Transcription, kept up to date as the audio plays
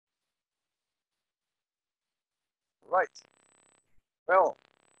Right. Well,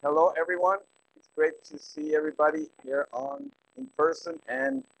 hello everyone. It's great to see everybody here in person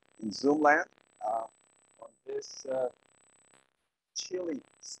and in Zoom land on this chilly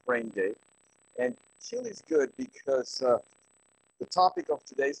spring day. And chilly is good because the topic of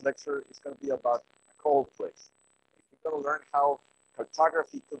today's lecture is going to be about a cold place. We're going to learn how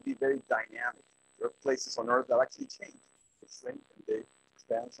cartography could be very dynamic. There are places on Earth that actually change. They shrink and they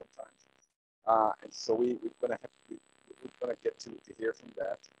expand sometimes. And so we're going to get to hear from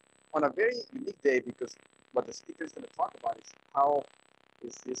that on a very unique day because what the speaker is going to talk about is how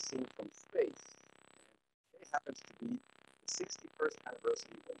is this seen from space. It happens to be the 61st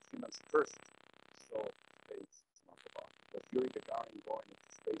anniversary when humans first saw space about. It was Yuri Gagarin going into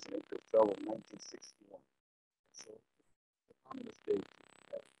space in April 12 of 1961. So the communist day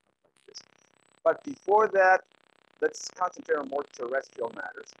like this. But before that, let's concentrate on more terrestrial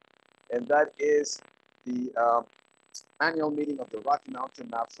matters, and that is the annual meeting of the Rocky Mountain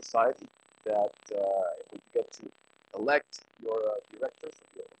Map Society that we get to elect your directors of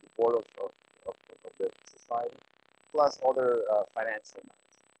the board of the society, plus other financial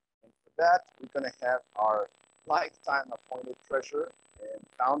matters. And for that, we're going to have our lifetime appointed treasurer and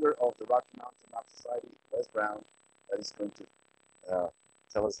founder of the Rocky Mountain Map Society, Les Brown, that is going to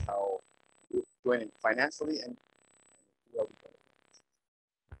tell us how we're doing it financially and who are we going to.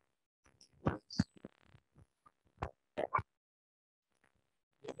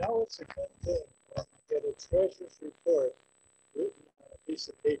 You know, it's a good thing when you get a treasurer's report written on a piece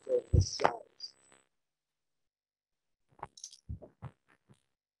of paper of this size.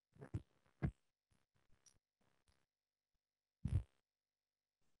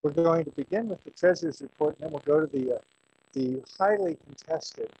 We're going to begin with the treasurer's report, and then we'll go to the highly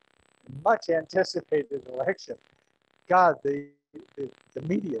contested, much anticipated election. God, the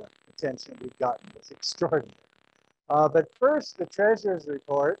media attention we've gotten is extraordinary. But first, the treasurer's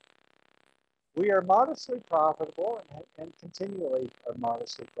report. We are modestly profitable and continually are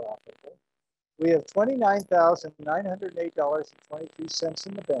modestly profitable. We have $29,908.22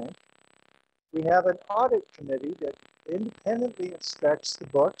 in the bank. We have an audit committee that independently inspects the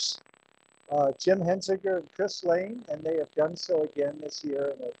books. Jim Hensiger and Chris Lane, and they have done so again this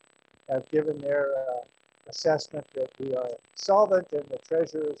year and have given their assessment that we are solvent and the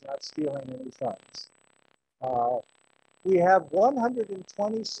treasurer is not stealing any funds. We have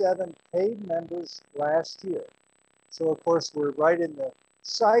 127 paid members last year. So, of course, we're right in the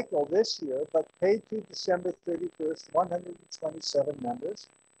cycle this year, but paid through December 31st, 127 members,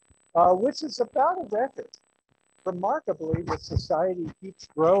 which is about a record. Remarkably, the society keeps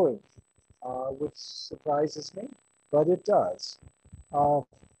growing, which surprises me, but it does.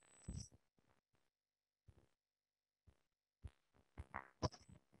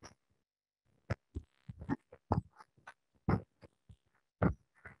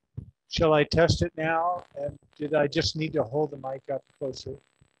 Shall I test it now? And did I just need to hold the mic up closer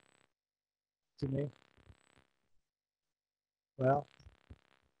to me? Well,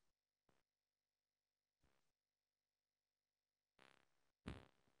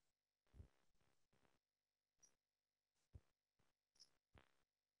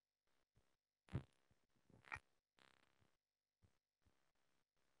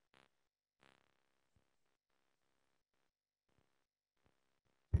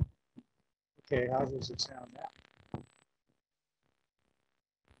 okay, how does it sound now?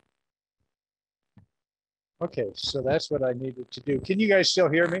 Okay, so that's what I needed to do. Can you guys still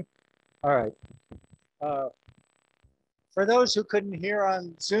hear me? All right. For those who couldn't hear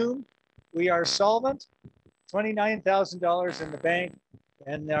on Zoom, we are solvent, $29,000 in the bank,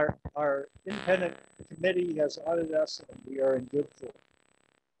 and our independent committee has audited us, and we are in good form.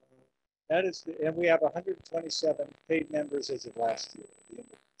 That is, and we have 127 paid members as of last year.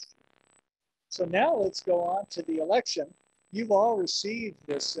 So now let's go on to the election. You've all received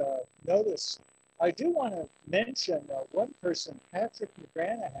this notice. I do want to mention one person, Patrick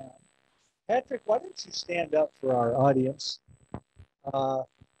McGranahan. Patrick, why don't you stand up for our audience?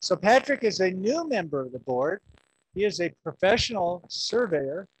 So Patrick is a new member of the board. He is a professional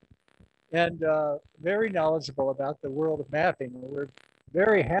surveyor and very knowledgeable about the world of mapping. We're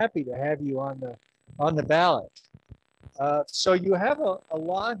very happy to have you on the ballot. So you have a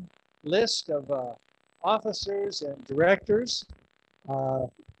long list of officers and directors.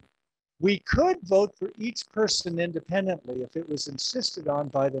 We could vote for each person independently if it was insisted on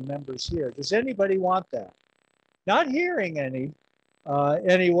by the members here. Does anybody want that? Not hearing anyone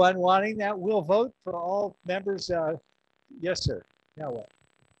wanting that. We'll vote for all members. Yes, sir. Now what?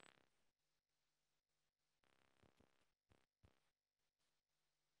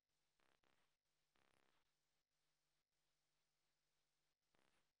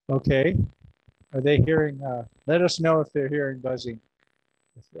 Okay. Are they hearing? Let us know if they're hearing buzzing.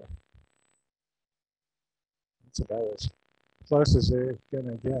 It's about as close as they're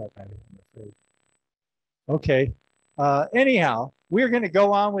gonna get, I'm afraid. Okay. Anyhow, we're going to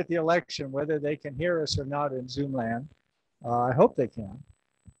go on with the election, whether they can hear us or not in Zoom land. I hope they can.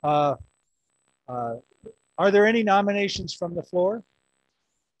 Uh, uh, are there any nominations from the floor?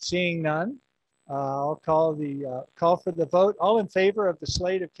 Seeing none, I'll call for the vote. All in favor of the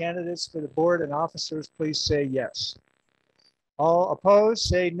slate of candidates for the board and officers, please say yes. All opposed,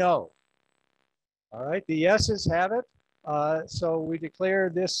 say no. All right, the yeses have it. So we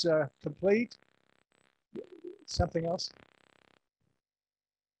declare this complete. Something else?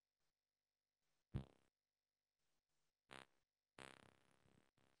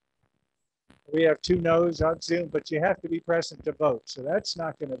 We have 2 no's on Zoom, but you have to be present to vote. So that's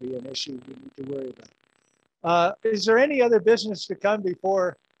not going to be an issue we need to worry about. Is there any other business to come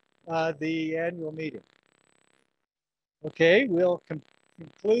before the annual meeting? Okay, we'll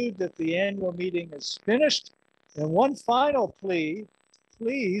conclude that the annual meeting is finished. And one final plea,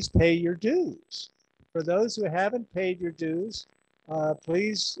 please pay your dues. For those who haven't paid your dues,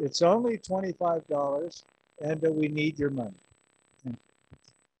 please, it's only $25 and we need your money.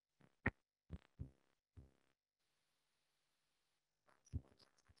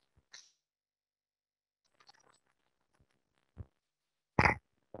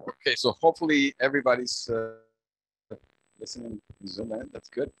 Okay, so hopefully everybody's listening in Zoom land. That's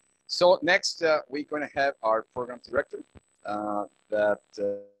good. So next, we're going to have our program director,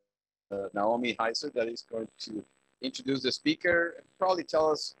 Naomi Heiser, that is going to introduce the speaker and probably tell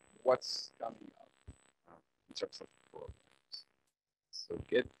us what's coming up in terms of programs. So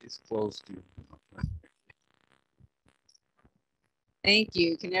get this close to you. Thank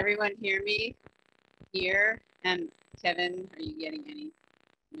you. Can everyone hear me here? And Kevin, are you getting any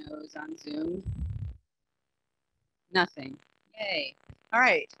no's on Zoom? Nothing. Yay. All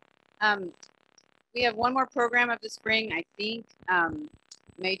right. We have one more program of the spring. I think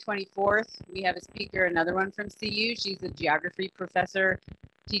May 24th, we have a speaker, another one from CU. She's a geography professor,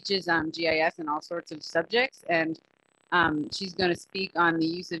 teaches GIS and all sorts of subjects. And she's going to speak on the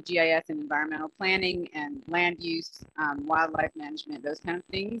use of GIS in environmental planning and land use, wildlife management, those kind of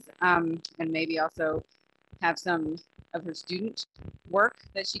things. And maybe also have some of her student work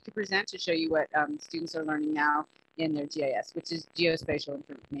that she could present to show you what students are learning now in their GIS, which is geospatial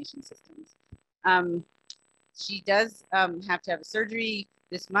information systems. She does have to have a surgery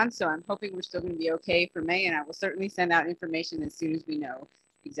this month, so I'm hoping we're still going to be okay for May, and I will certainly send out information as soon as we know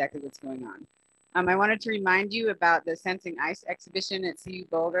exactly what's going on. I wanted to remind you about the Sensing Ice exhibition at CU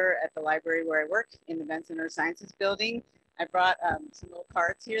Boulder at the library where I work in the Benson Earth Sciences building. I brought some little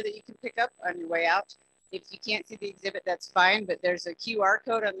cards here that you can pick up on your way out. If you can't see the exhibit, that's fine, but there's a QR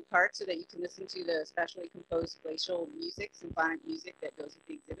code on the card so that you can listen to the specially composed glacial music, symphonic music that goes with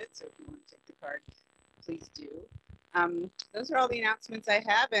the exhibit. So if you want to take the card, please do. Those are all the announcements I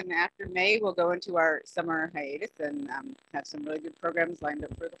have, and after May, we'll go into our summer hiatus and have some really good programs lined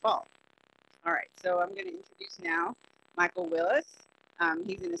up for the fall. All right, so I'm going to introduce now Michael Willis.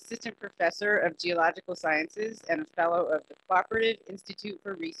 He's an assistant professor of geological sciences and a fellow of the Cooperative Institute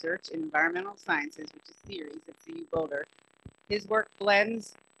for Research in Environmental Sciences, which is CERES at CU Boulder. His work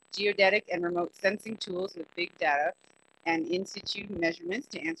blends geodetic and remote sensing tools with big data and in situ measurements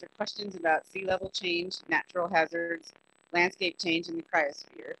to answer questions about sea level change, natural hazards, landscape change, and the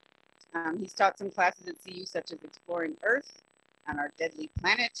cryosphere. He's taught some classes at CU, such as Exploring Earth and Our Deadly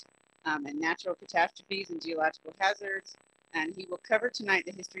Planet, and natural catastrophes and geological hazards. And he will cover tonight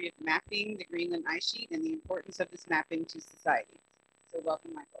the history of mapping the Greenland ice sheet and the importance of this mapping to society. So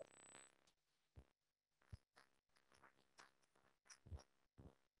welcome, Michael.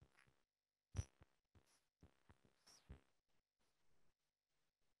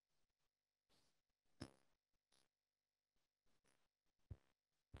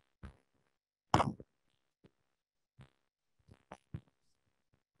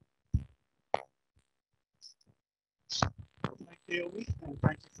 Thank you, Naomi, and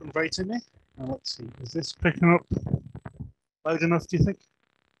thank you for inviting me. Let's see, is this picking up loud enough, do you think?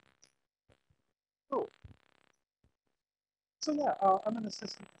 Oh. So yeah, I'm an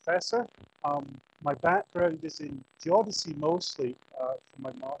assistant professor. My background is in geodesy mostly for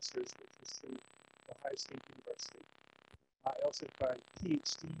my master's, which was through Ohio State University. I also got a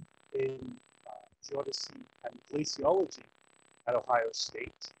PhD in geodesy and glaciology at Ohio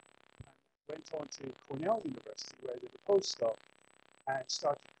State. Went on to Cornell University where I did a postdoc and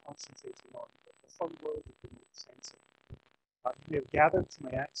started concentrating on the fun world of remote sensing. You may have gathered from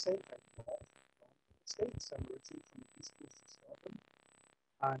my accent, I'm not from the States. I'm originally from the East Coast of Scotland.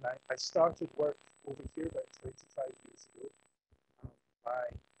 And I started work over here about 25 years ago by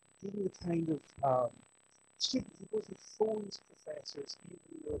being the kind of student who goes and phones professors, even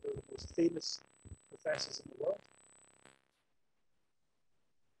though they're the most famous professors in the world.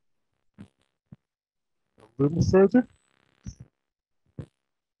 A little further.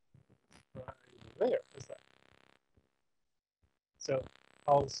 Right there, is that? So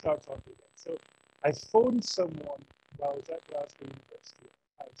I'll start talking again. So I phoned someone while I was at Glasgow University,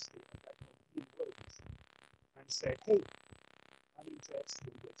 Ohio State, a guy called Willis, and said, hey, I'm interested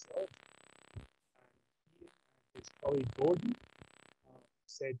in this art. And he and his colleague Gordon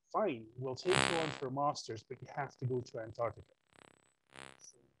said, fine, we'll take you on for a master's, but you have to go to Antarctica.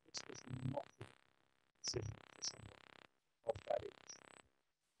 So this was not a decision for someone of that age.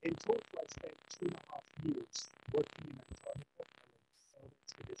 In total, I spent 2.5 years working in Antarctica on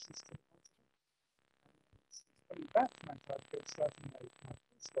expeditions to the continent. And since coming back from Antarctica and starting my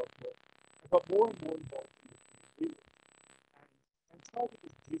postdoc work, I got more and more involved in Greenland. And Antarctica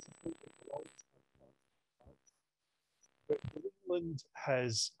is beautiful, it belongs to Antarctica. But Greenland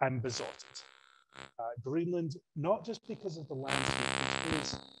has ambazoted. Greenland, not just because of the landscape, which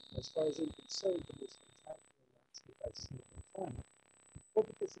is, as far as I'm concerned, the most spectacular landscape I've seen on the planet, but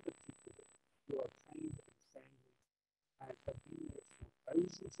because of the people who are kind and friendly and have been there for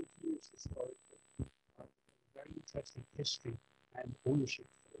thousands of years historically, a very interesting history and ownership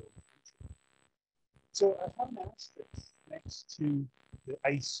for their own country. So I have an asterisk next to the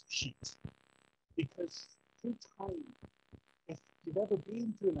ice sheet because through time, if you've ever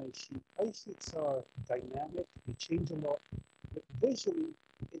been to an ice sheets are dynamic, they change a lot, but visually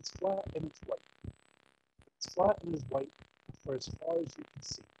it's flat and it's white. It's flat and it's white for as far as you can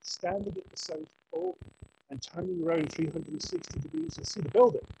see. Standing at the South Pole and turning around 360 degrees, you'll see the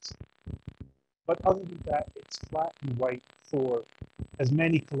buildings. But other than that, it's flat and white for as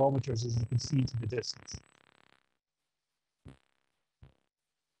many kilometers as you can see to the distance.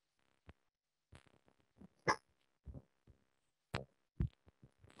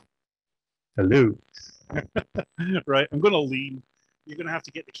 Hello. Right, I'm going to lean. You're going to have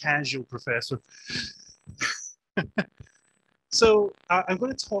to get the casual professor. So I'm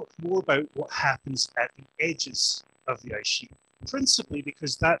going to talk more about what happens at the edges of the ice sheet, principally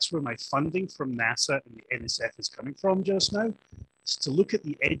because that's where my funding from NASA and the NSF is coming from just now, is to look at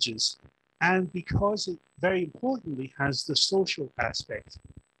the edges, and because it very importantly has the social aspect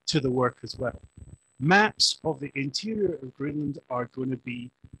to the work as well. Maps of the interior of Greenland are going to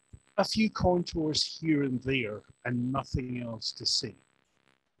be a few contours here and there and nothing else to see.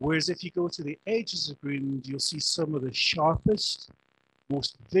 Whereas if you go to the edges of Greenland, you'll see some of the sharpest,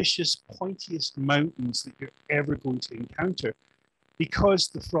 most vicious, pointiest mountains that you're ever going to encounter, because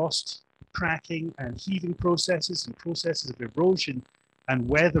the frost cracking and heaving processes and processes of erosion and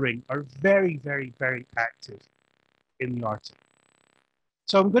weathering are very, very, very active in the Arctic.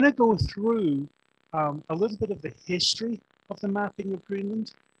 So I'm going to go through a little bit of the history of the mapping of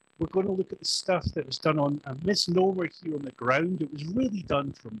Greenland. We're going to look at the stuff that was done on a misnomer here on the ground. It was really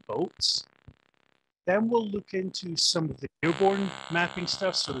done from boats. Then we'll look into some of the airborne mapping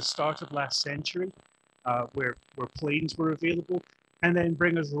stuff, so the start of last century, where planes were available, and then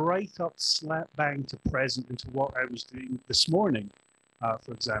bring us right up slap bang to present into what I was doing this morning.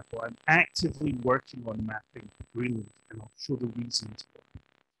 For example, I'm actively working on mapping Greenland, and I'll show the reasons why.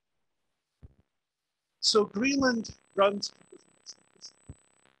 So Greenland runs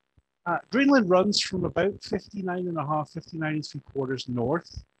from about 59.5, 59 3/4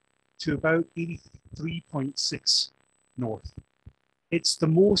 north to about 83.6 north. It's the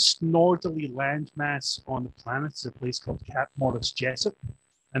most northerly landmass on the planet. It's a place called Cap Morris Jesup.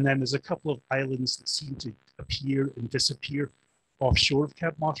 And then there's a couple of islands that seem to appear and disappear offshore of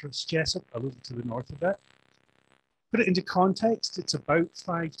Cap Morris Jesup, a little to the north of that. Put it into context, it's about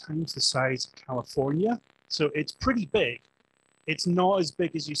 5 times the size of California. So it's pretty big. It's not as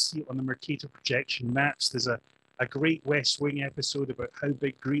big as you see on the Mercator projection maps. There's a great West Wing episode about how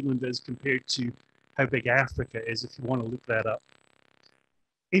big Greenland is compared to how big Africa is, if you want to look that up.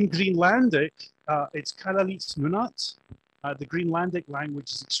 In Greenlandic, it's Kalaallit Nunaat. The Greenlandic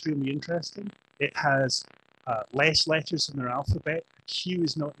language is extremely interesting. It has less letters in their alphabet. A Q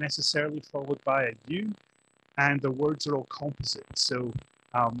is not necessarily followed by a U, and the words are all composite. So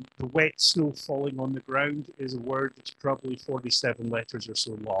the wet snow falling on the ground is a word that's probably 47 letters or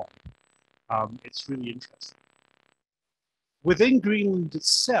so long. It's really interesting. Within Greenland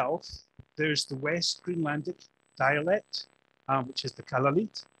itself, there's the West Greenlandic dialect, which is the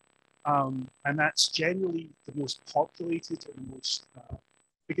Kalaallit, and that's generally the most populated and the most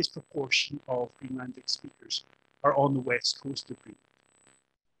biggest proportion of Greenlandic speakers are on the west coast of Greenland.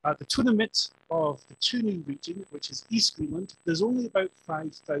 The Tunamit of the Tunu region, which is East Greenland, there's only about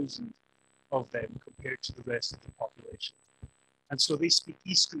 5,000 of them compared to the rest of the population. And so they speak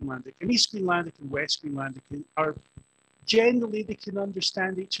East Greenlandic. And East Greenlandic and West Greenlandic are generally, they can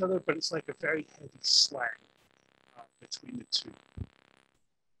understand each other, but it's like a very heavy slang between the two.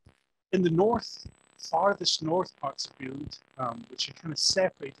 In the north, farthest north parts of Greenland, which are kind of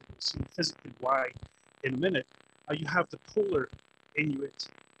separated, we'll see physically why in a minute, you have the polar Inuit,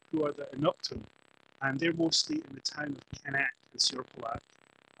 who are the Inuktun, and they're mostly in the town of Kanak and Sirpalak,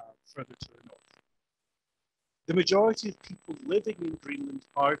 further to the north. The majority of people living in Greenland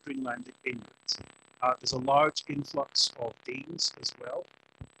are Greenlandic Inuit. There's a large influx of Danes as well.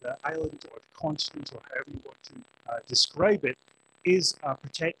 The island or the continent, or however you want to describe it, is a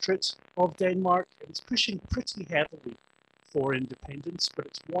protectorate of Denmark, and it's pushing pretty heavily for independence, but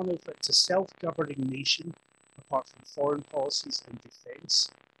it's a self-governing nation apart from foreign policies and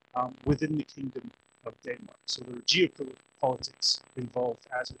defense within the Kingdom of Denmark. So there are geopolitics involved,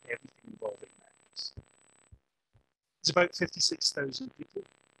 as with everything involving matters. It's about 56,000 people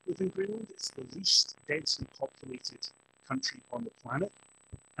live in Greenland. It's the least densely populated country on the planet,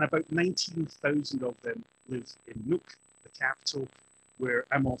 and about 19,000 of them live in Nuuk, the capital, where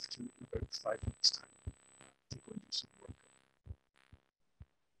I'm off to in about 5 weeks' time to go and do some work.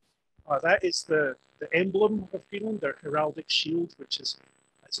 That is the emblem of Greenland, their heraldic shield, which is,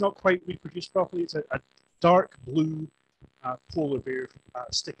 it's not quite reproduced properly. It's a dark blue polar bear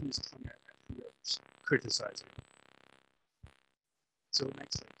sticking his tongue out at whoever's criticizing. So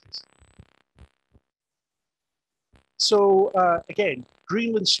next slide, please. So again,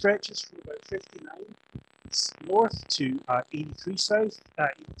 Greenland stretches from about 59 north to 83 south,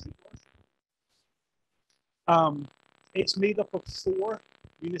 83 north. It's made up of 4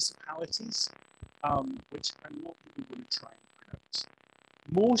 municipalities, which I'm not even going to try and pronounce.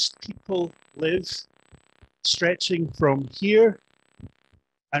 Most people live stretching from here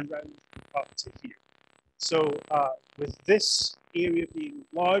and round up to here. So with this area being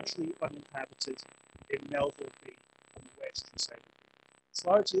largely uninhabited in Melville Bay on the western side, it's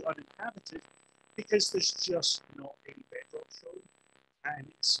largely uninhabited because there's just not any bedrock showing,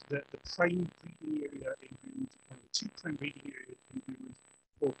 and it's the prime breeding area in Greenland, one of the 2 prime breeding areas in Greenland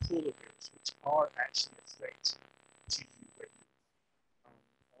for polar bears, which are actually a threat to you when you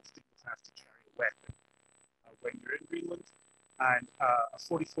often will have to carry a weapon when you're in Greenland, and a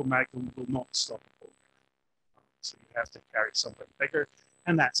 44 Magnum will not stop a polar bear. So you have to carry something bigger,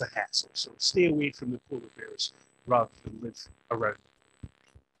 and that's a hassle. So stay away from the polar bears rather than live around.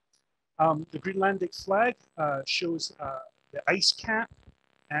 The Greenlandic flag shows the ice cap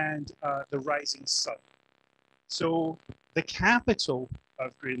and the rising sun. So the capital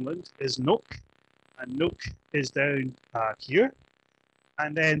of Greenland is Nuuk, and Nuuk is down here.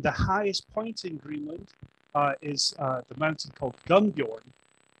 And then the highest point in Greenland is the mountain called Gunbjorn.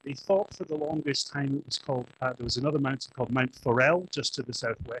 They thought for the longest time it was called, there was another mountain called Mount Thorell just to the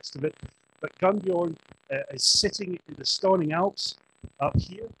southwest of it. But Gunbjorn is sitting in the Stauning Alps up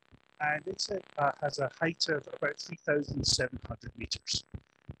here, and it has a height of about 3,700 meters.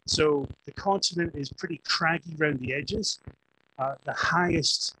 So the continent is pretty craggy around the edges. The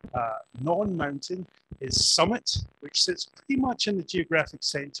highest non-mountain is Summit, which sits pretty much in the geographic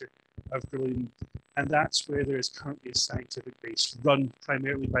center of Greenland, and that's where there is currently a scientific base run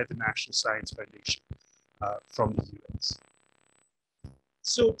primarily by the National Science Foundation from the US.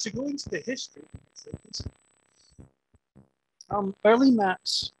 So to go into the history, early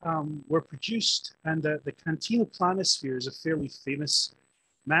maps were produced, and the Cantina Planisphere is a fairly famous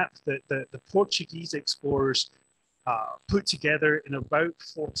map that the Portuguese explorers put together in about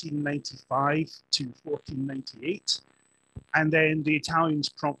 1495 to 1498, and then the Italians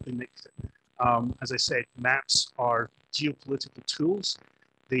promptly nicked it. As I said, maps are geopolitical tools.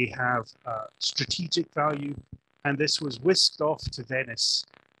 They have strategic value, and this was whisked off to Venice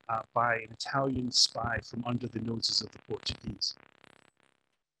by an Italian spy from under the noses of the Portuguese.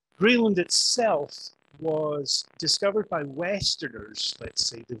 Greenland itself was discovered by Westerners, let's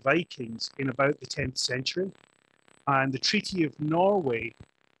say the Vikings, in about the 10th century. And the Treaty of Norway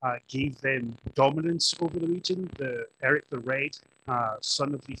gave them dominance over the region. Eric the Red,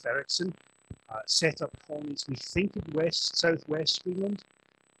 son of Leif Erikson, set up colonies, we think, in southwest Greenland.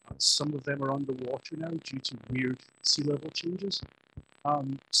 Some of them are underwater now due to weird sea level changes.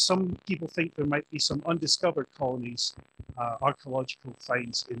 Some people think there might be some undiscovered colonies, archaeological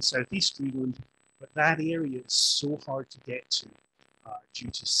finds in southeast Greenland, but that area is so hard to get to due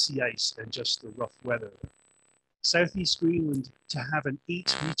to sea ice and just the rough weather. Southeast Greenland, to have an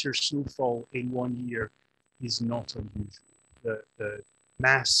 8-meter snowfall in 1 year is not unusual. The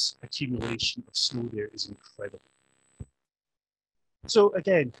mass accumulation of snow there is incredible. So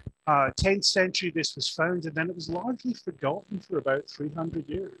again, 10th century this was found, and then it was largely forgotten for about 300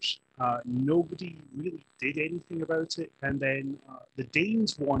 years. Nobody really did anything about it, and then the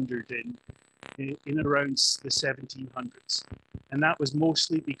Danes wandered in around the 1700s, and that was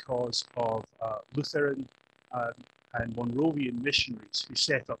mostly because of Lutheran and Monrovian missionaries who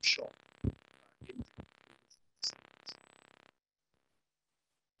set up shop.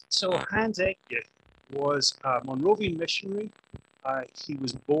 So Hans Egge was a Monrovian missionary. He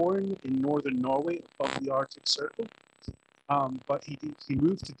was born in northern Norway above the Arctic Circle, but he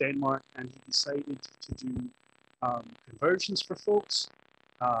moved to Denmark and he decided to do conversions for folks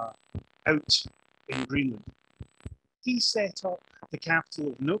out in Greenland. He set up the capital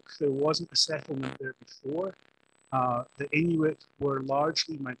of Nuuk. There wasn't a settlement there before. The Inuit were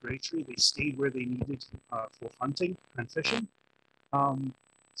largely migratory. They stayed where they needed for hunting and fishing.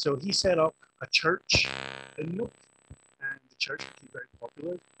 So he set up a church in Nuuk, and the church became very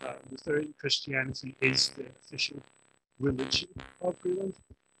popular. Lutheran Christianity is the official religion of Greenland.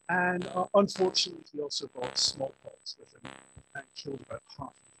 And unfortunately, he also brought smallpox with him and killed about half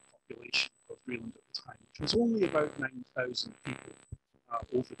of the population of Greenland at the time, which was only about 9,000 people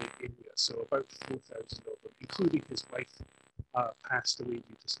over the area. So about 4,000 of them, including his wife, passed away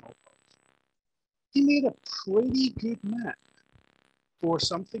due to smallpox. He made a pretty good map for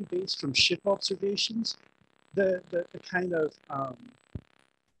something based from ship observations. The kind of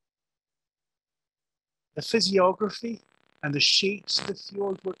the physiography and the shapes of the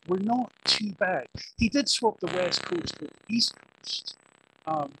fjord were not too bad. He did swap the west coast with the east coast,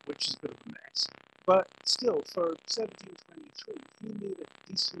 which is a bit of a mess. But still, for 1723, he made a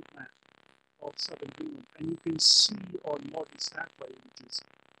decent map of southern Greenland, and you can see on modern satellite images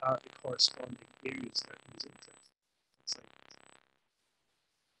the corresponding areas that he was interested in.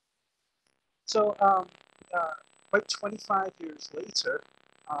 So about 25 years later,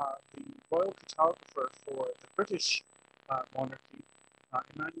 the royal cartographer for the British monarchy,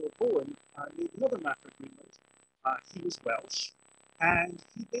 Emmanuel Bowen, made another map of Greenland. He was Welsh, and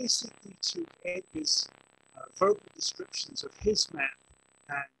he basically took Edgar's verbal descriptions of his map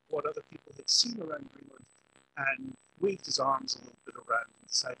and what other people had seen around Greenland and waved his arms a little bit around and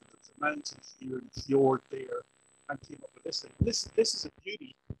decided there was a mountain here and a fjord there, and came up with this thing. This is a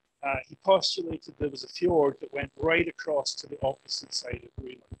beauty. He postulated there was a fjord that went right across to the opposite side of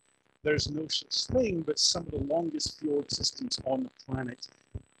Greenland. There's no such thing, but some of the longest fjord systems on the planet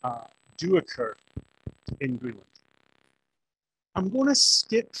do occur in Greenland. I'm going to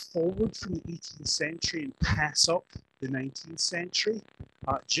skip forward from the 18th century and pass up the 19th century,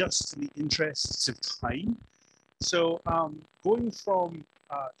 just in the interests of time. So going from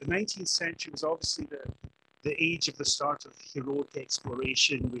the 19th century was obviously the age of the start of heroic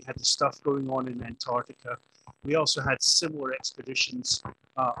exploration. We had the stuff going on in Antarctica. We also had similar expeditions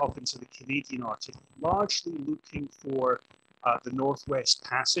up into the Canadian Arctic, largely looking for the Northwest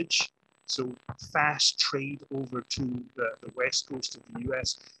Passage, so fast trade over to the west coast of the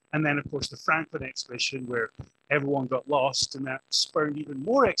US. And then, of course, the Franklin expedition, where everyone got lost, and that spurred even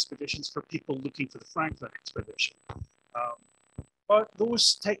more expeditions for people looking for the Franklin expedition. But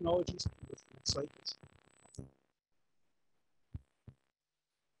those technologies, cycles.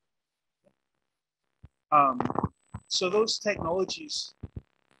 So those technologies.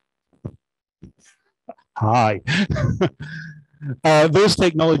 Hi. Those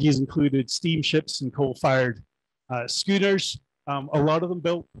technologies included steamships and coal-fired schooners. A lot of them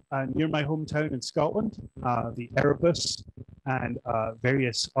built near my hometown in Scotland. The Erebus and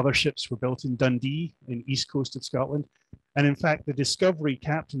various other ships were built in Dundee, in east coast of Scotland. And in fact, the Discovery,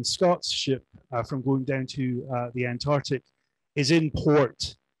 Captain Scott's ship from going down to the Antarctic, is in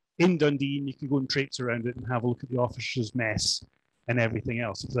port in Dundee, and you can go and traipse around it and have a look at the officers' mess and everything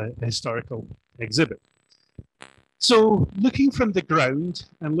else. It's a historical exhibit. So looking from the ground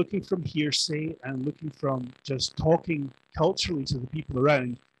and looking from hearsay and looking from just talking culturally to the people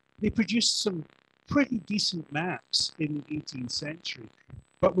around, they produced some pretty decent maps in the 18th century.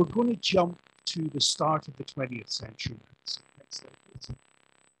 But we're going to jump to the start of the 20th century. Next slide, please.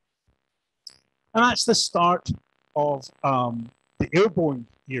 And that's the start of the airborne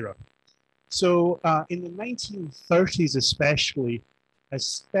era. So in the 1930s especially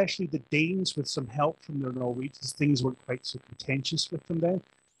the Danes, with some help from their Norwegians, things weren't quite so contentious with them then,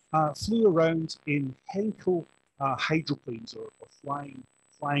 flew around in Henkel hydroplanes or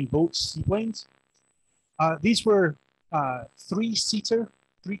flying boats, seaplanes. These were three-seater,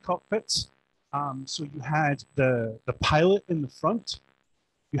 three cockpits. So you had the pilot in the front,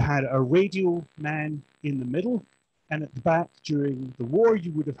 you had a radio man in the middle, And at the back during the war,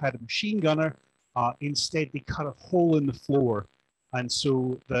 you would have had a machine gunner. Instead, they cut a hole in the floor. And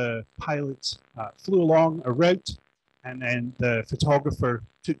so the pilot flew along a route, and then the photographer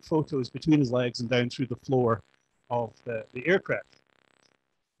took photos between his legs and down through the floor of the aircraft.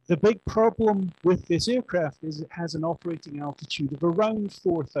 The big problem with this aircraft is it has an operating altitude of around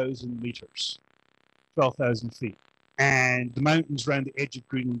 4,000 meters, 12,000 feet. And the mountains around the edge of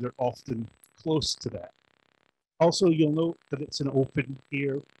Greenland are often close to that. Also, you'll note that it's an open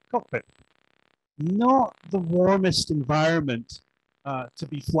air cockpit. Not the warmest environment to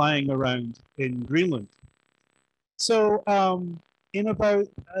be flying around in Greenland. So in about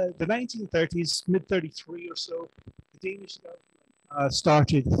the 1930s, mid-33 or so, the Danish government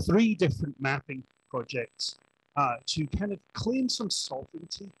started 3 different mapping projects to kind of claim some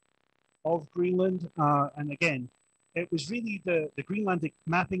sovereignty of Greenland. And again, it was really the Greenlandic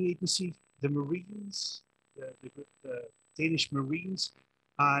Mapping Agency, the Marines, the Danish Marines,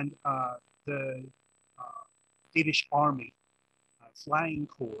 and the Danish Army Flying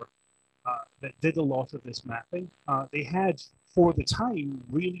Corps that did a lot of this mapping. They had, for the time,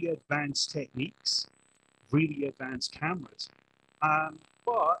 really advanced techniques, really advanced cameras,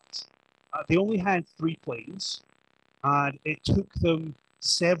 but they only had 3 planes, and it took them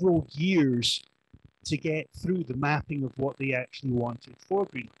several years to get through the mapping of what they actually wanted for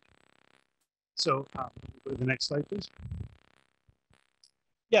Greenland. So, go to the next slide, please.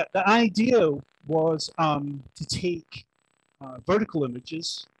 Yeah, the idea was to take vertical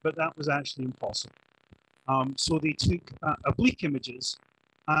images, but that was actually impossible. So they took oblique images,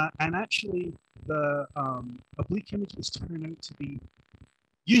 and actually the oblique images turned out to be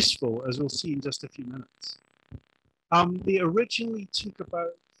useful, as we'll see in just a few minutes. They originally took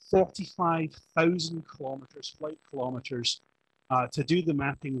about 45,000 kilometers, flight kilometers, to do the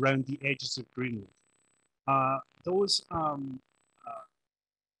mapping around the edges of Greenland. Those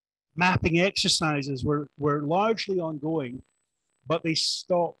mapping exercises were largely ongoing, but they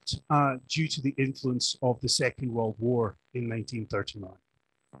stopped due to the influence of the Second World War in 1939.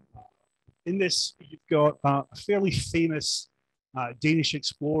 In this, you've got a fairly famous Danish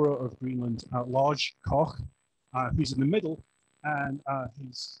explorer of Greenland, Lars Koch, who's in the middle, and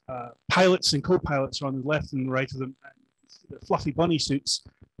his pilots and co-pilots are on the left and the right of them. And the fluffy bunny suits,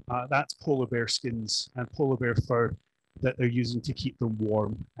 that's polar bear skins and polar bear fur that they're using to keep them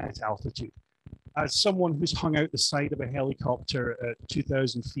warm at altitude. As someone who's hung out the side of a helicopter at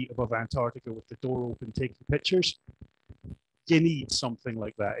 2,000 feet above Antarctica with the door open taking pictures, you need something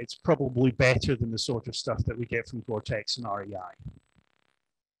like that. It's probably better than the sort of stuff that we get from Gore-Tex and REI.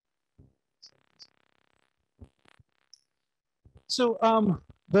 So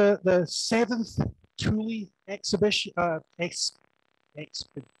the 7th Thule expedition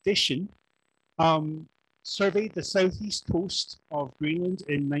surveyed the southeast coast of Greenland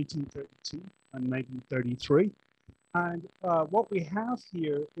in 1932 and 1933. And what we have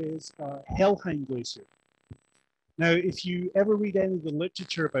here is Helheim Glacier. Now, if you ever read any of the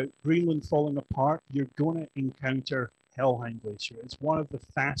literature about Greenland falling apart, you're going to encounter Helheim Glacier. It's one of the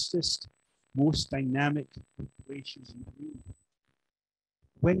fastest, most dynamic glaciers in Greenland.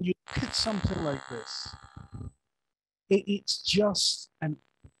 When you look at something like this, it's just an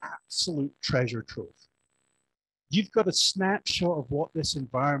absolute treasure trove. You've got a snapshot of what this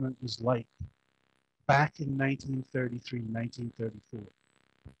environment was like back in 1933, 1934.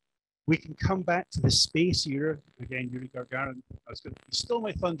 We can come back to the space era. Again, Yuri Gagarin, I was going to steal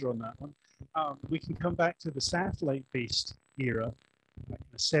my thunder on that one. We can come back to the satellite-based era, like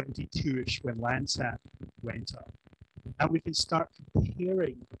 72-ish when Landsat went up. And we can start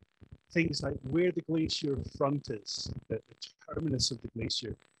comparing things like where the glacier front is, the terminus of the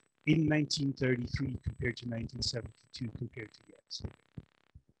glacier, in 1933 compared to 1972 compared to yesterday.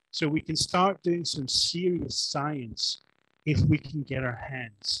 So we can start doing some serious science if we can get our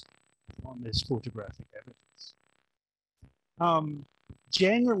hands on this photographic evidence.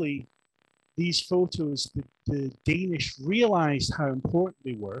 Generally, these photos, the Danish realized how important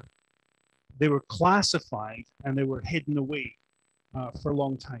they were. They were classified and they were hidden away for a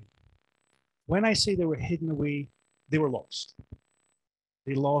long time. When I say they were hidden away, they were lost.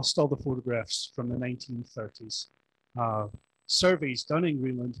 They lost all the photographs from the 1930s. Surveys done in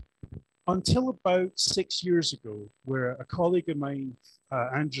Greenland until about 6 years ago, where a colleague of mine,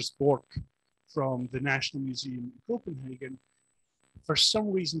 Anders Bork from the National Museum in Copenhagen, for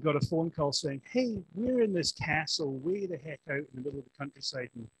some reason got a phone call saying, hey, we're in this castle way the heck out in the middle of the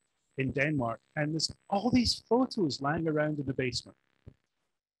countryside in Denmark, and there's all these photos lying around in the basement.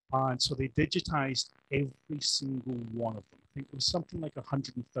 And so they digitized every single one of them. I think it was something like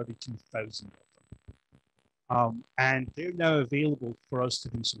 132,000 of them. And they're now available for us to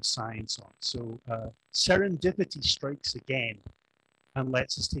do some science on. So serendipity strikes again and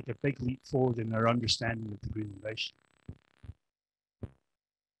lets us take a big leap forward in our understanding of the Greenland ice.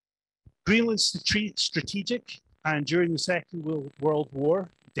 Greenland's strategic, and during the Second World War,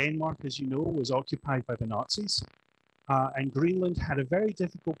 Denmark, as you know, was occupied by the Nazis. And Greenland had a very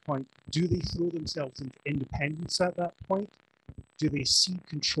difficult point. Do they throw themselves into independence at that point? Do they cede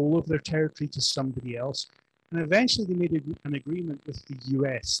control of their territory to somebody else? And eventually they made an agreement with the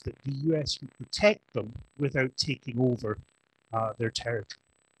US that the US would protect them without taking over their territory.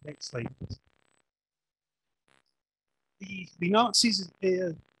 Next slide, please. The Nazis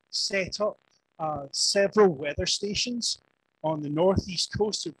set up several weather stations on the northeast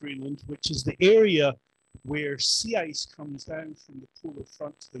coast of Greenland, which is the area where sea ice comes down from the polar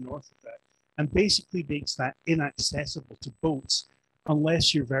front to the north of that, and basically makes that inaccessible to boats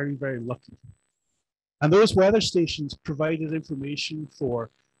unless you're very, very lucky. And those weather stations provided information for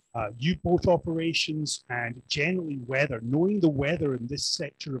U-boat operations and generally weather. Knowing the weather in this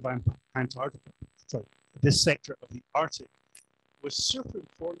sector of Antarctica, sorry, this sector of the Arctic was super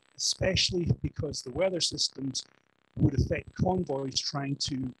important, especially because the weather systems would affect convoys trying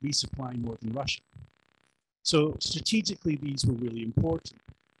to resupply northern Russia. So strategically, these were really important.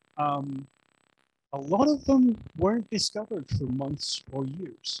 A lot of them weren't discovered for months or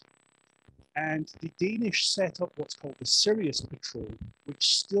years. And the Danish set up what's called the Sirius Patrol,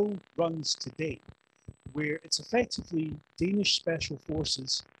 which still runs today, where it's effectively Danish special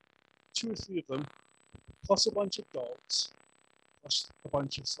forces, 2 or 3 of them, plus a bunch of dogs, plus a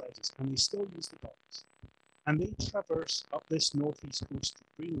bunch of sledges, and they still use the dogs. And they traverse up this northeast coast of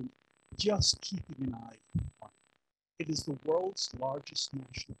Greenland, just keeping an eye on it. It is the world's largest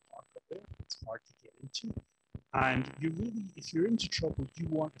national park up there. It's hard to get into. And you really, if you're into trouble, you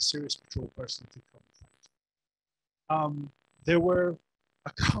want a Sirius Patrol person to come fight. There were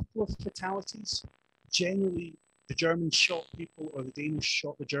a couple of fatalities. Generally, the Germans shot people or the Danish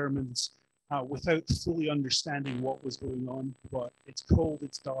shot the Germans without fully understanding what was going on. But it's cold,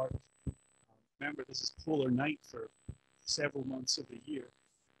 it's dark. Remember, this is polar night for several months of the year.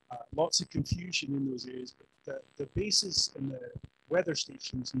 Lots of confusion in those areas, but the bases and the weather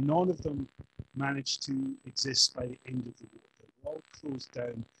stations, none of them managed to exist by the end of the war. They were all closed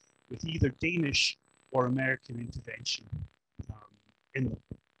down with either Danish or American intervention in them.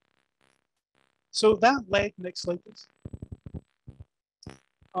 So that led, next slide please.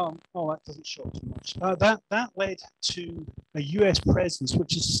 Oh, that doesn't show too much. That led to a US presence,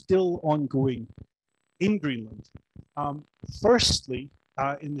 which is still ongoing in Greenland. Firstly,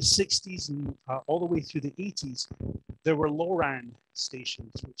 in the 60s and all the way through the 80s, there were LORAN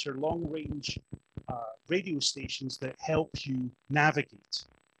stations, which are long-range radio stations that help you navigate.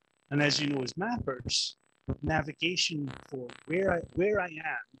 And as you know, as mappers, navigation for where I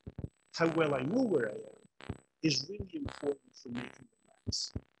am, how well I know where I am, is really important for making the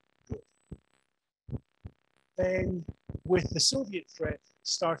maps good. Then, with the Soviet threat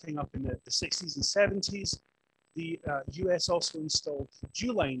starting up in the 60s and 70s, the US also installed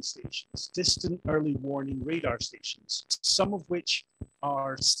DEW-line stations, distant early warning radar stations, some of which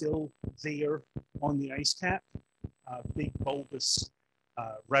are still there on the ice cap, big bulbous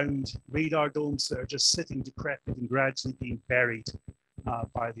round radar domes that are just sitting decrepit and gradually being buried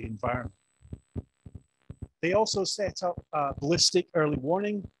by the environment. They also set up ballistic early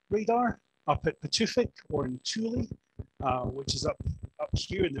warning radar up at Patufic or in Thule, which is up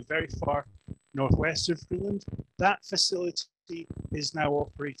here in the very far northwest of Greenland. That facility is now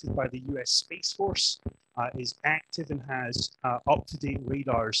operated by the US Space Force, is active and has up-to-date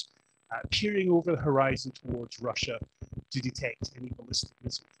radars peering over the horizon towards Russia to detect any ballistic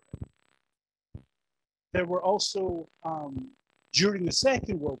missile threat. There were also, during the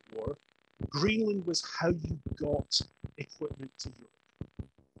Second World War, Greenland was how you got equipment to Europe.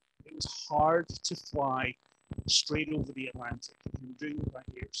 It was hard to fly straight over the Atlantic. You were doing it by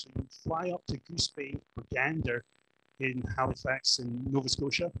air. So you'd fly up to Goose Bay or Gander in Halifax in Nova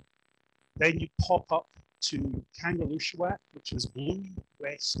Scotia. Then you'd pop up to Kangerlussuaq, which is Bluey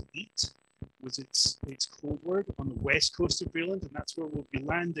West 8, was its code word on the west coast of Greenland, and that's where we'll be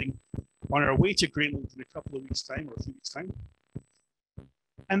landing on our way to Greenland in a couple of weeks' time or a few weeks' time.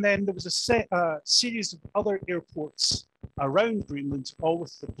 And then there was a series of other airports around Greenland, all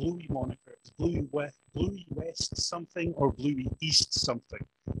with the Bluey moniker. It was Bluey West something or Bluey East something.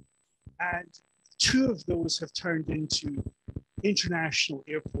 And 2 of those have turned into international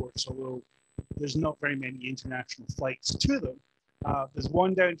airports, although there's not very many international flights to them. There's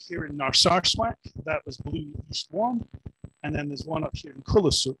one down here in Narsarsuaq, that was Bluey East 1. And then there's one up here in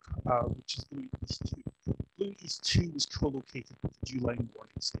Kulusuk, which is Bluey East 2. Blue East 2 was co-located with the July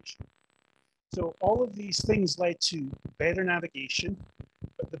warning station. So all of these things led to better navigation,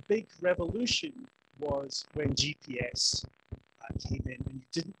 but the big revolution was when GPS came in, and you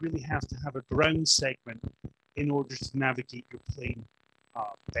didn't really have to have a ground segment in order to navigate your plane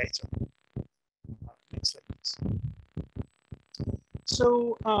better. Next slide, please.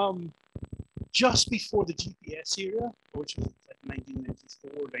 So just before the GPS era, which was like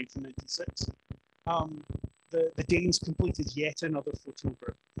 1994, 1996, the Danes completed yet another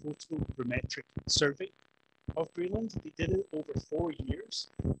photogrammetric survey of Greenland. They did it over 4 years.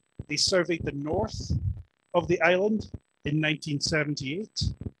 They surveyed the north of the island in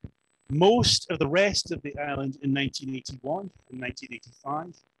 1978, most of the rest of the island in 1981 and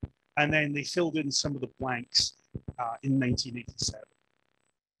 1985, and then they filled in some of the blanks in 1987.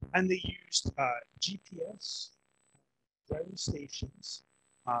 And they used GPS ground stations,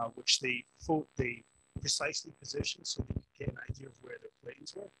 which they precisely positioned so they could get an idea of where their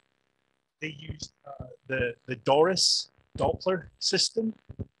planes were. They used the Doris Doppler system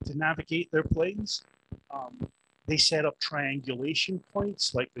to navigate their planes. They set up triangulation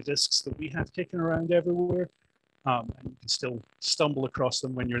points like the discs that we have kicking around everywhere, and you can still stumble across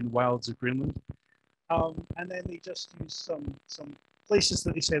them when you're in the wilds of Greenland. And then they just used some places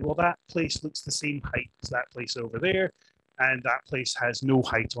that they said, well, that place looks the same height as that place over there, and that place has no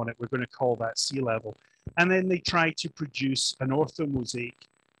height on it. We're going to call that sea level. And then they tried to produce an orthomosaic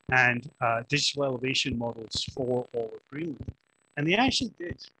and digital elevation models for all of Greenland. And they actually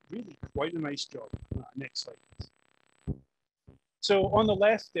did really quite a nice job. Next slide, please. So on the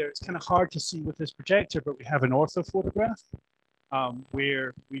left there, it's kind of hard to see with this projector, but we have an ortho photograph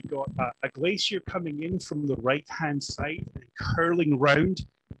where we've got a glacier coming in from the right-hand side and curling round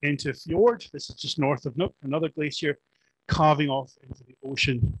into a fjord. This is just north of Nook, another glacier carving off into the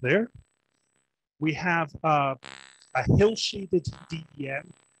ocean there. We have a hill-shaded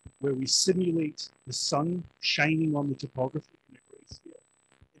DEM where we simulate the sun shining on the topography in a grayscale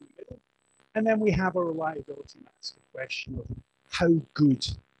in the middle. And then we have a reliability mask, a question of how good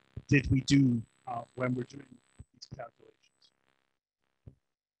did we do when we're doing these calculations. I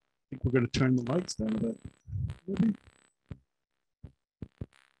think we're going to turn the lights down a bit, maybe.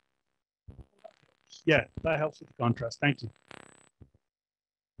 Yeah, that helps with the contrast. Thank you.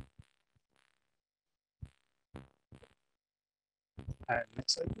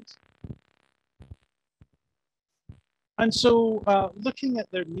 Next slide, please. And so looking at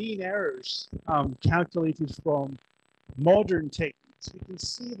their mean errors calculated from modern techniques, we can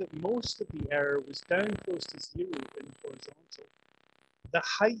see that most of the error was down close to zero in horizontal. The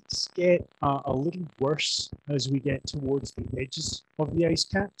heights get a little worse as we get towards the edges of the ice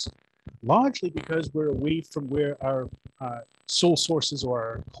caps, largely because we're away from where our sole sources or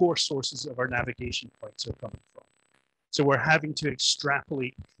our core sources of our navigation points are coming from. So we're having to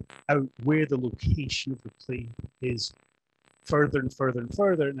extrapolate out where the location of the plane is further and further and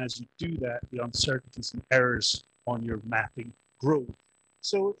further. And as you do that, the uncertainties and errors on your mapping grow.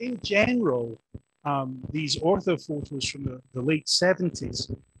 So in general, these ortho photos from the late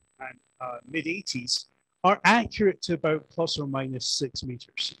 70s and mid 80s are accurate to about plus or minus 6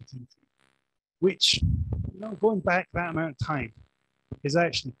 meters, which, you know, going back that amount of time is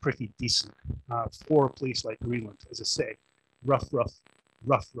actually pretty decent for a place like Greenland. As I said, rough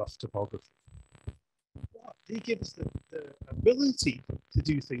topography. But they give us the ability to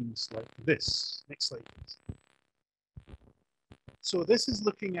do things like this. Next slide, please. So this is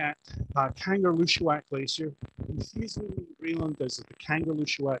looking at Kangerlussuaq Glacier. Confusingly, in Greenland, there's the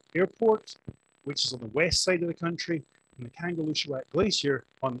Kangerlussuaq Airport, which is on the west side of the country, and the Kangerlussuaq Glacier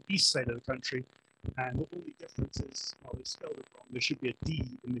on the east side of the country. And the only difference is, well, they spelled it wrong. There should be a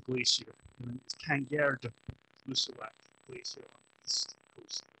D in the glacier. And it's Kangerlussuaq Glacier on the east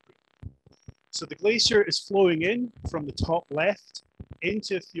coast of Greenland. So the glacier is flowing in from the top left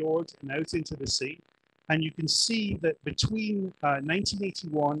into a fjord and out into the sea. And you can see that between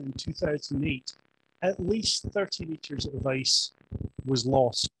 1981 and 2008, at least 30 meters of ice was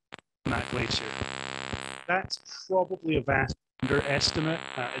lost on that glacier. That's probably a vast underestimate.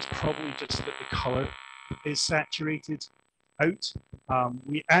 It's probably just that the color is saturated out.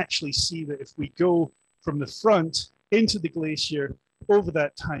 We actually see that if we go from the front into the glacier over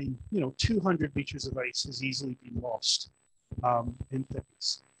that time, 200 meters of ice has easily been lost in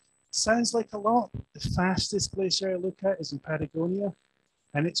thickness. Sounds like a lot. The fastest glacier I look at is in Patagonia,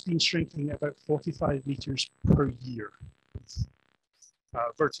 and it's been shrinking at about 45 meters per year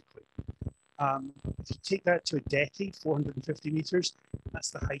vertically. If you take that to a decade, 450 meters, that's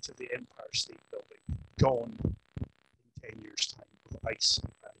the height of the Empire State Building, gone in 10 years' time of ice in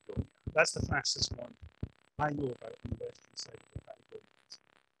Patagonia. That's the fastest one I know about on the western side of the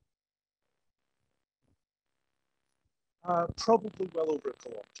Patagonia. Probably well over a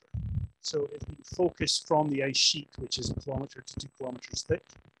kilometre. So if you focus from the ice sheet, which is 1 kilometre to 2 kilometres thick,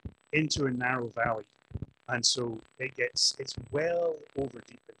 into a narrow valley. And so it's well over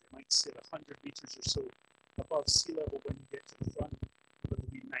deep. It might sit 100 metres or so above sea level when you get to the front, but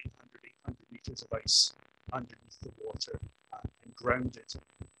there'll be 900, 800 metres of ice underneath the water and grounded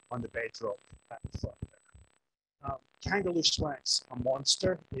on the bedrock at the front there. Kangaroo swack's a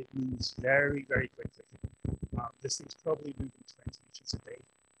monster. It moves very, very quickly. This thing's probably moving 20 meters a day.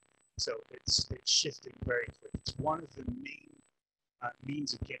 So it's shifting very quick. It's one of the main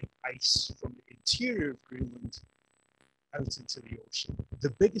means of getting ice from the interior of Greenland out into the ocean.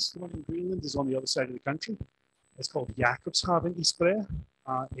 The biggest one in Greenland is on the other side of the country. It's called Jakobshavn Isbræ.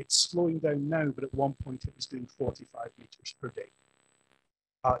 It's slowing down now, but at one point it was doing 45 meters per day.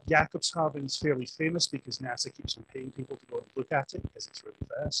 Jakobshavn is fairly famous because NASA keeps on paying people to go and look at it because it's really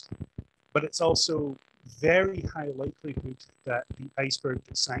fast. But it's also very high likelihood that the iceberg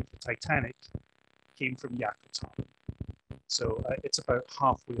that sank the Titanic came from Jakobshavn. So it's about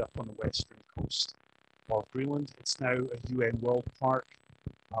halfway up on the western coast of Greenland. It's now a UN World Park,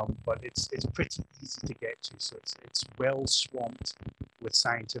 but it's pretty easy to get to. So it's well swamped with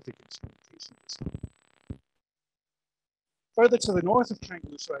scientific instrumentation. Further to the north of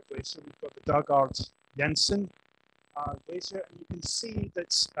Kangerlussuaq Glacier, we've got the Dagard Jensen Glacier, and you can see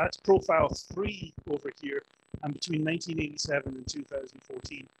that's profile 3 over here, and between 1987 and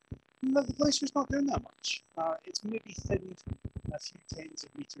 2014, the glacier's not doing that much. It's maybe thinned a few tens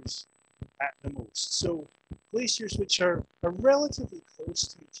of meters at the most. So glaciers which are relatively close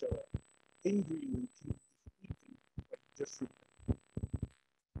to each other in Greenland can be quite different.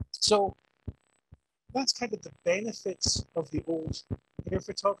 So that's kind of the benefits of the old air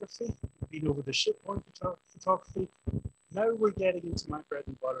photography, being over the shipborne photography. Now we're getting into my bread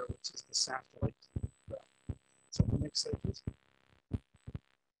and butter, which is the satellite. So the next slide, please.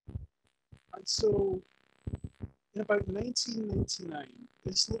 And so in about 1999,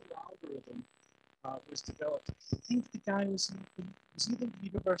 this little algorithm was developed. I think the guy was either the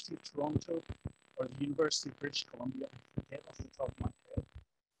University of Toronto or the University of British Columbia. I forget off the top of my head.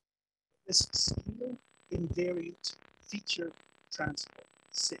 This scale invariant feature transform,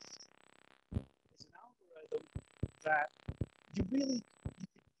 SIFT, is an algorithm that you could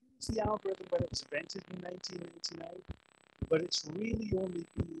use the algorithm when it was invented in 1999, but it's really only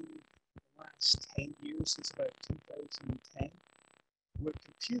been the last 10 years, since about 2010, where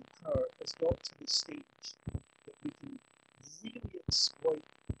compute power has got to the stage that we can really exploit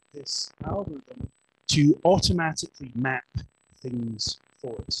this algorithm to automatically map things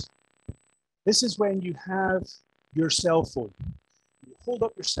for us. This is when you have your cell phone. You hold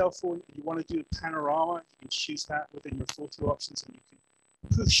up your cell phone and you want to do a panorama, you can choose that within your photo options, and you can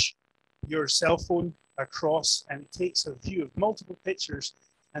push your cell phone across and it takes a view of multiple pictures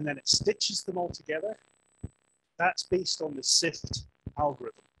and then it stitches them all together. That's based on the SIFT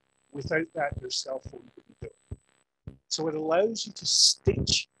algorithm. Without that, your cell phone wouldn't do it. So it allows you to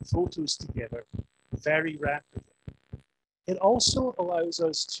stitch photos together very rapidly. It also allows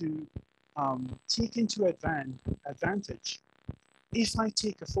us to take into advantage. If I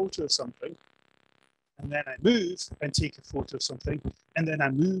take a photo of something, and then I move and take a photo of something, and then I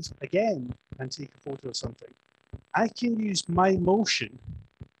move again and take a photo of something, I can use my motion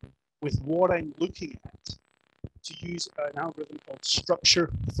with what I'm looking at to use an algorithm called structure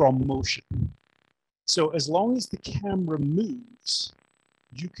from motion. So as long as the camera moves,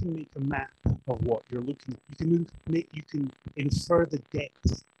 you can make a map of what you're looking at. You can infer the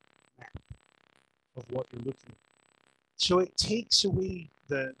depth map of what you're looking at. So it takes away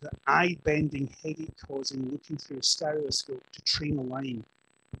the eye-bending, headache-causing looking through a stereoscope to train a line,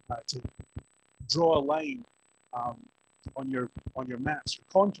 to draw a line on your maps or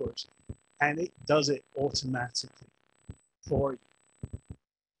contours, and it does it automatically for you.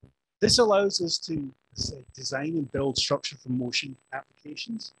 This allows us to design and build structure from motion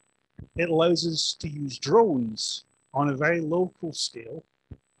applications. It allows us to use drones on a very local scale,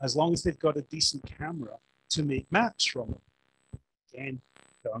 as long as they've got a decent camera, to make maps from them. Again,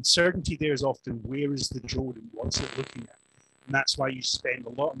 the uncertainty there is often where is the drone and what's it looking at. And that's why you spend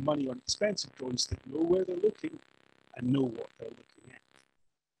a lot of money on expensive drones that know where they're looking and know what they're looking at.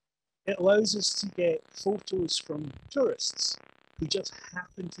 It allows us to get photos from tourists who just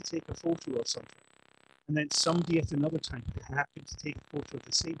happen to take a photo of something. And then somebody at another time happened to take a photo of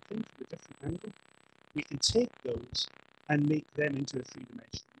the same thing from a different angle. We can take those and make them into a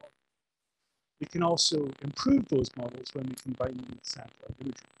three-dimensional model. We can also improve those models when we combine them with satellite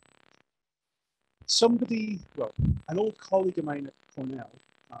imagery. somebody, well, an old colleague of mine at Cornell,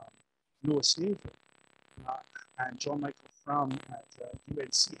 Noah Snavely, and John Michael Fromm at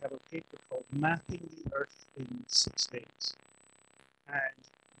UNC have a paper called Mapping the Earth in 6 Days. And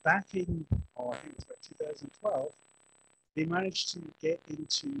back in, I think it was about 2012, they managed to get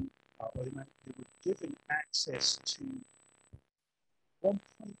into, or they were given access to 1.2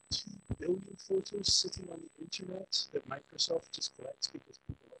 billion photos sitting on the internet that Microsoft just collects because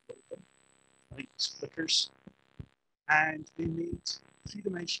people upload them, like Flickrs. And they made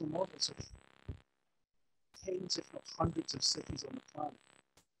three-dimensional models of tens, if not hundreds, of cities on the planet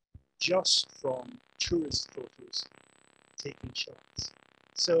just from tourist photos taking shots.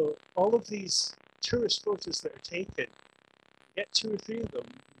 So all of these tourist photos that are taken, get 2 or 3 of them,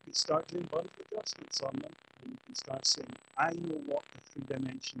 you can start doing body adjustments on them, and you can start saying, I know what the 3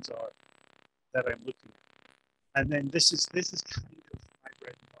 dimensions are that I'm looking at. And then this is kind of my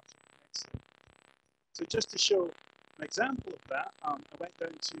bread and butter. So just to show an example of that, I went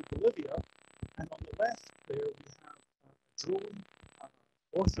down to Bolivia, and on the left there we have a drone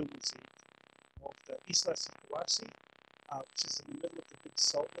ortho mosaic of the Isla Sicuasi, which is in the middle of the big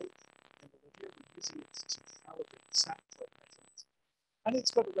salt lake in Bolivia. We're using it to calibrate satellite measurements. And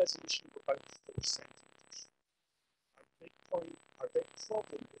it's got a resolution of about 4 centimeters. Our big point, our big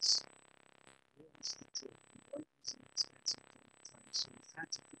problem is we weren't using expensive drone at the time, so we've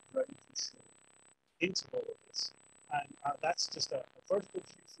had to put ground control into all of this. And that's just a vertical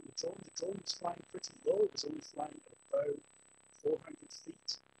view from the drone. The drone was flying pretty low. It was only flying at about 400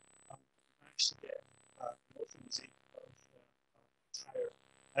 feet. We managed to get an ortho mosaic of the entire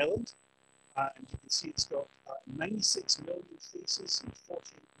island. And you can see it's got 96 million faces and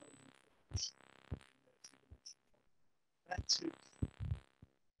 48 million photos. That took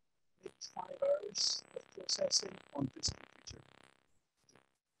maybe 5 hours of processing on this computer.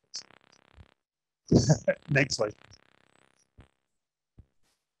 Next slide.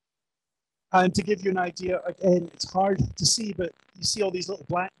 And to give you an idea, again, it's hard to see, but you see all these little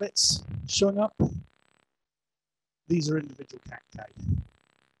black bits showing up? These are individual cacti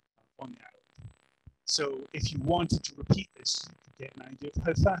on the island. So if you wanted to repeat this, you could get an idea of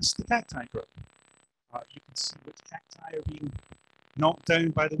how fast the cacti grow. You can see which cacti are being knocked down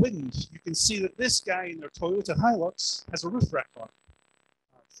by the wind. You can see that this guy in their Toyota Hilux has a roof rack on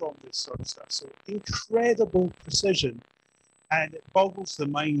from this sort of stuff. So incredible precision, and it boggles the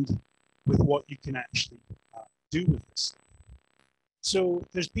mind with what you can actually do with this. So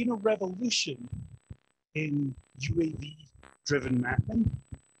there's been a revolution in UAV-driven mapping,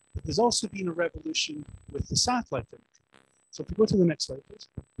 but there's also been a revolution with the satellite imagery. So if we go to the next slide, please.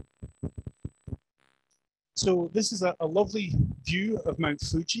 So this is a lovely view of Mount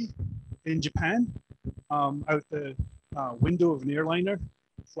Fuji in Japan, out the window of an airliner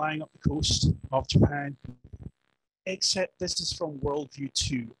flying up the coast of Japan. Except this is from Worldview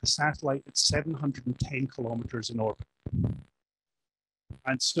 2, a satellite that's 710 kilometers in orbit.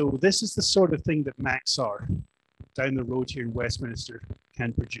 And so this is the sort of thing that Maxar down the road here in Westminster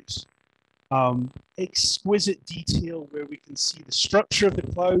can produce. Exquisite detail where we can see the structure of the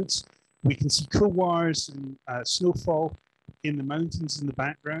clouds, we can see couloirs and snowfall in the mountains in the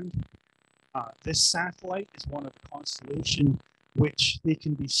background. This satellite is one of the constellation which they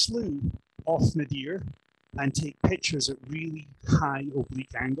can be slew off nadir and take pictures at really high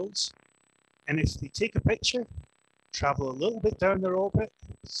oblique angles. And if they take a picture, travel a little bit down their orbit,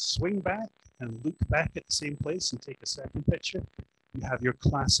 swing back and look back at the same place and take a second picture, you have your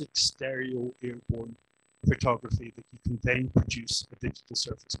classic stereo airborne photography that you can then produce a digital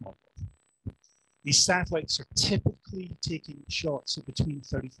surface model of. These satellites are typically taking shots of between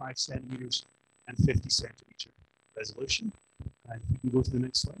 35 centimeters and 50 centimeter resolution. And we can go to the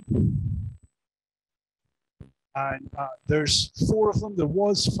next slide. And there's 4 of them. There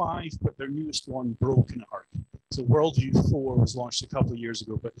was 5, but their newest one broke in a hurry. So Worldview 4 was launched a couple of years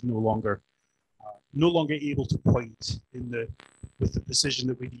ago, but is no longer able to point with the precision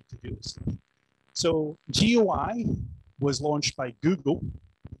that we need to do this. So GeoEye was launched by Google,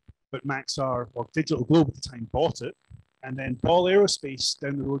 but Maxar or Digital Globe at the time bought it, and then Ball Aerospace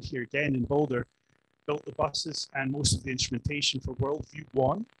down the road here again in Boulder built the buses and most of the instrumentation for Worldview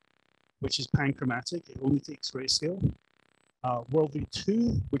 1. Which is panchromatic, it only takes grayscale. Worldview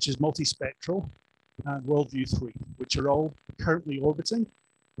 2, which is multispectral, and Worldview 3, which are all currently orbiting,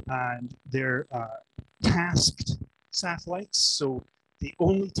 and they're tasked satellites, so they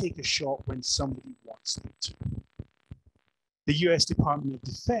only take a shot when somebody wants them to. The US Department of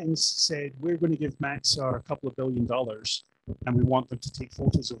Defense said, we're going to give Maxar a couple of $1 billion, and we want them to take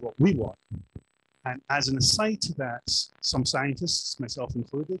photos of what we want. And as an aside to that, some scientists, myself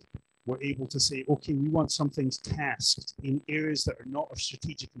included, were able to say, okay, we want some things tasked in areas that are not of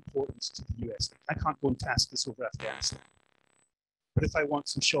strategic importance to the US. I can't go and task this over Afghanistan. But if I want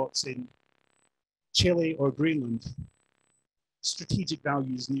some shots in Chile or Greenland, strategic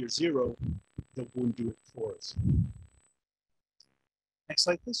value is near zero, they'll go and do it for us. Next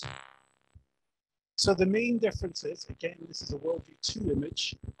slide, please. So the main difference is, again, this is a Worldview 2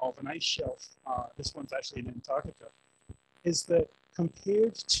 image of an ice shelf. This one's actually in Antarctica. Is that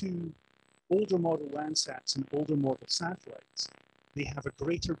compared to older model Landsats and older model satellites, they have a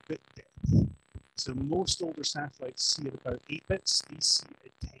greater bit depth. So most older satellites see at about 8 bits, these see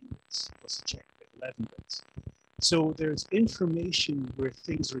at 10 bits, plus a check bit, 11 bits. So there's information where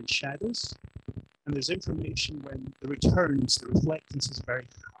things are in shadows, and there's information when the returns, the reflectance is very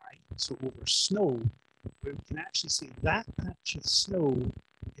high. So over snow, where we can actually see that patch of snow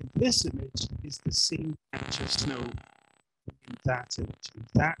in this image is the same patch of snow in that image. And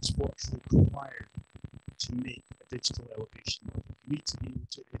that's what's required to make a digital elevation model. You need to be able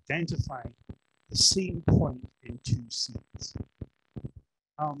to identify the same point in two scenes.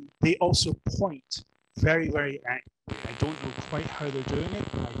 They also point very, very accurately. I don't know quite how they're doing it.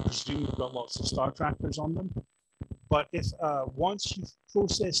 I presume they've got lots of star trackers on them. But if once you've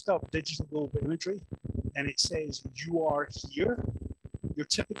processed up digital global imagery and it says you are here, you're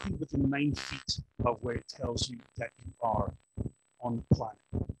typically within 9 feet of where it tells you that you are on the planet.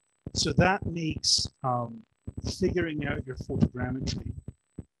 So that makes figuring out your photogrammetry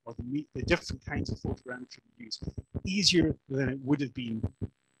or the different kinds of photogrammetry you use easier than it would have been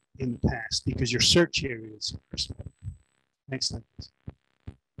in the past because your search areas are small. Next slide, please.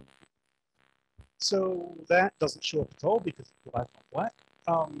 So that doesn't show up at all because it's black on black.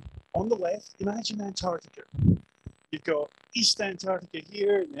 On the left, imagine Antarctica. You've got East Antarctica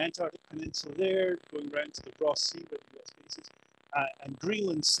here, and the Antarctic Peninsula there, going around to the Ross Sea where the US bases, and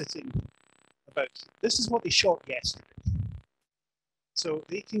Greenland sitting about. This is what they shot yesterday. So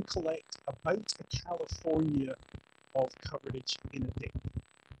they can collect about a California of coverage in a day.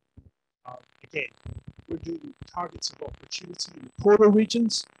 Again, we're doing targets of opportunity in the polar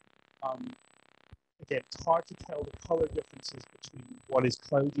regions. Again, it's hard to tell the color differences between what is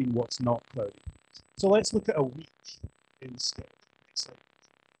cloudy and what's not cloudy. So let's look at a week instead.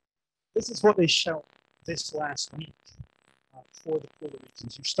 This is what they shot this last week for the polar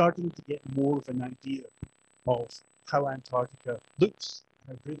regions. You're starting to get more of an idea of how Antarctica looks,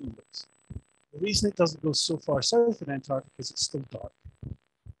 how Greenland looks. The reason it doesn't go so far south in Antarctica is it's still dark.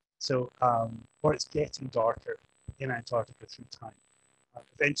 So, or it's getting darker in Antarctica through time.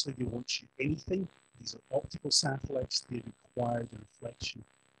 Eventually, they won't shoot anything. These are optical satellites. They require the reflection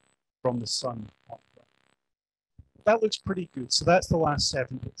from the sun on the ground. That looks pretty good. So that's the last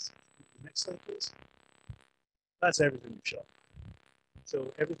 7 days. Next slide, please. That's everything we've shot.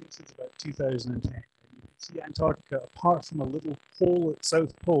 So everything since about 2010. And you can see Antarctica, apart from a little hole at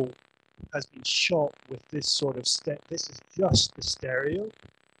South Pole, has been shot with this sort of step. This is just the stereo.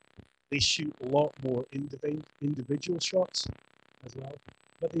 They shoot a lot more individual shots as well,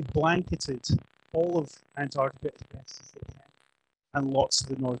 but they blanketed all of Antarctica as best as they can, and lots of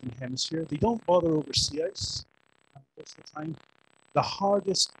the northern hemisphere. They don't bother over sea ice most of the time. The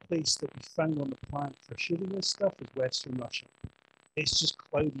hardest place that we found on the planet for shooting this stuff is Western Russia. It's just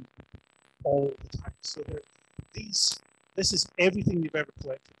cloudy all the time. So this is everything they've ever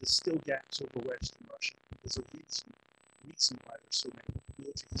collected. There's still gaps over Western Russia. There's a reason why there's so many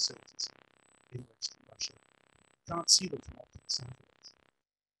military facilities in Western Russia. You can't see them from optical satellites.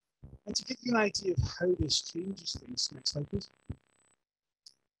 And to give you an idea of how this changes things, next slide, please.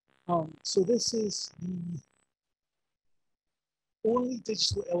 So this is the only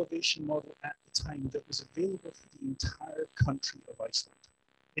digital elevation model at the time that was available for the entire country of Iceland.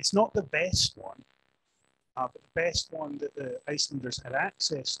 It's not the best one, but the best one that the Icelanders had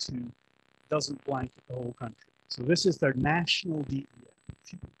access to doesn't blanket the whole country. So this is their national DEM.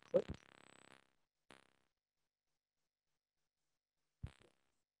 If you can click.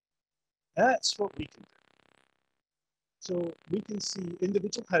 That's what we can do. So we can see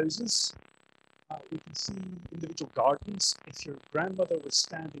individual houses. We can see individual gardens. If your grandmother was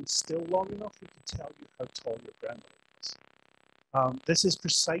standing still long enough, we can tell you how tall your grandmother was. This is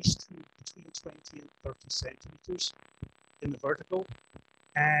precise to between 20 and 30 centimeters in the vertical,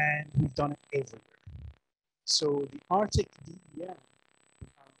 and we've done it everywhere. So the Arctic DEM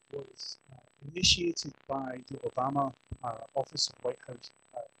was initiated by the Obama Office of White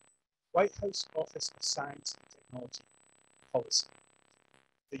House Office of Science and Technology Policy.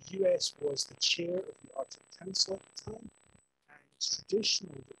 The US was the chair of the Arctic Council at the time, and it's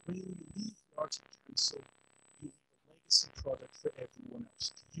traditional that when you leave the Arctic Council, you leave a legacy product for everyone else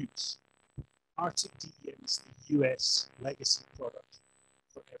to use. Arctic DEM is the US legacy product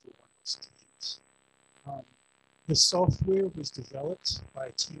for everyone else to use. The software was developed by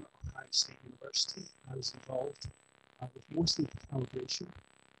a team at Ohio State University. I was involved with mostly the calibration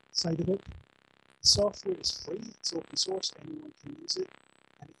side of it. The software is free, it's open source, anyone can use it,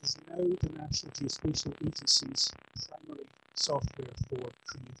 and it is now the National Geospatial Agency's primary software for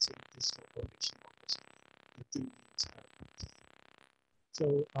creating digital elevation models and doing the entire thing.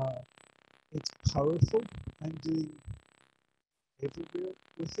 So it's powerful. I'm doing everywhere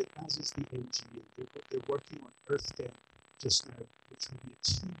with it, as is the engineer. They're working on EarthDem just now, which will be a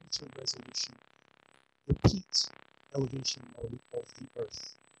 2-meter resolution repeat elevation model of the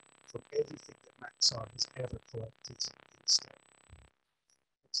Earth from everything that Maxar has ever collected in STEM.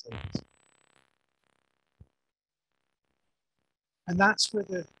 Next slide, please. And that's where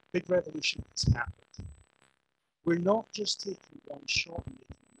the big revolution has happened. We're not just taking one shot and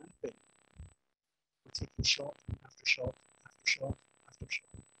making a mapping. We're taking shot after shot after shot after shot.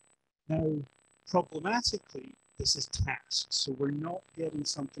 Now, problematically, this is tasked, so we're not getting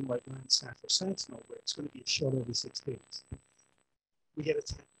something like Landsat or Sentinel, where it's going to be a shot every 6 days. We get a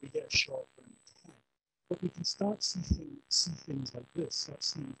shot every 10. But we can start see things like this, start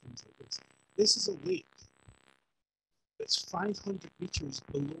seeing things like this. This is a lake that's 500 meters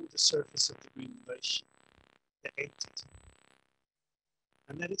below the surface of the Greenland ice sheet that emptied.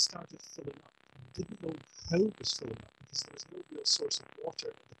 And then it started filling up. We didn't know how it was filling up because there was no real source of water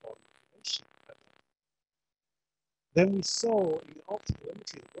at the bottom of the ice sheet. Then we saw in the optical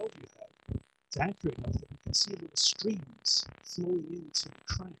imagery the world you had, it's accurate enough that we can see little streams flowing into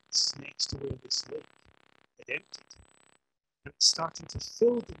the cracks next to where this lake had emptied. And it's starting to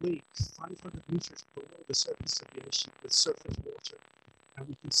fill the lake 500 meters below the surface of the ice sheet with surface water. And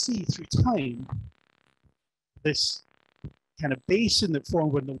we can see through time this kind of basin that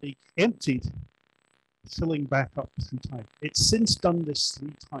formed when the lake emptied, filling back up through time. It's since done this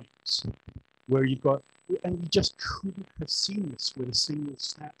 3 times, where you've got, and we just couldn't have seen this with a single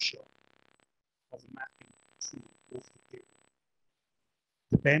snapshot of a mapping tool over the area.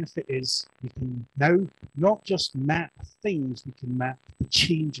 The benefit is we can now not just map things, we can map the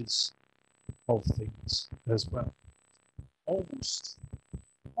changes of things as well. Almost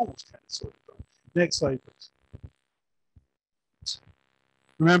kind of sort of done. Next slide, please.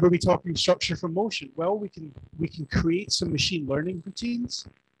 Remember we talking structure from motion? Well, we can create some machine learning routines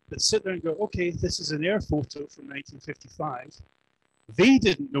that sit there and go, okay, this is an air photo from 1955. They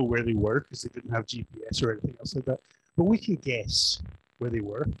didn't know where they were because they didn't have GPS or anything else like that, but we can guess where they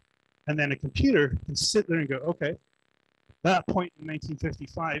were. And then a computer can sit there and go, okay, that point in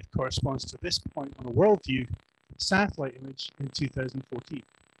 1955 corresponds to this point on a worldview satellite image in 2014.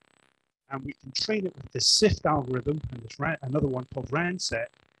 And we can train it with this SIFT algorithm and this another one called RANSET,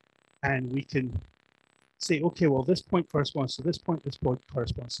 and we can say, okay, well, this point corresponds to this point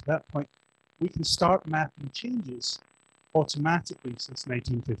corresponds to that point. We can start mapping changes automatically since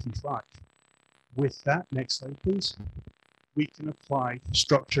 1955. With that, next slide, please, we can apply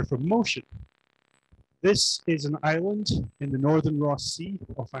structure from motion. This is an island in the northern Ross Sea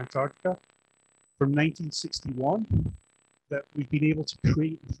of Antarctica from 1961 that we've been able to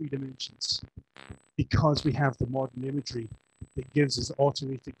create in 3 dimensions because we have the modern imagery that gives us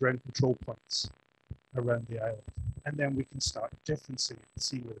automated ground control points around the island. And then we can start differencing it and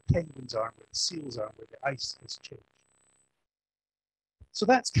see where the penguins are, where the seals are, where the ice has changed. So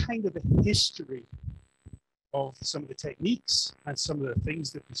that's kind of the history of some of the techniques and some of the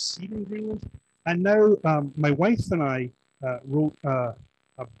things that we've seen in Greenland. And now my wife and I wrote a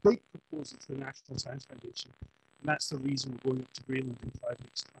big proposal to the National Science Foundation. And that's the reason we're going up to Greenland in 5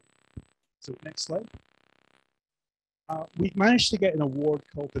 weeks' time. So next slide. We've managed to get an award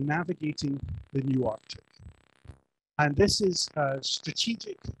called the Navigating the New Arctic. And this is a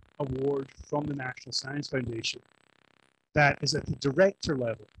strategic award from the National Science Foundation that is at the director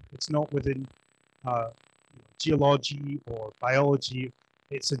level. It's not within geology or biology.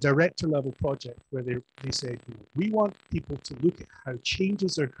 It's a director level project where they said, we want people to look at how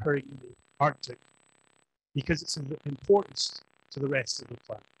changes are occurring in the Arctic because it's of importance to the rest of the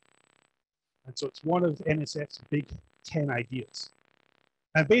planet. And so it's one of NSF's big 10 ideas.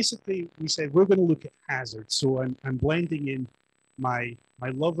 And basically we said, we're going to look at hazards. So I'm blending in my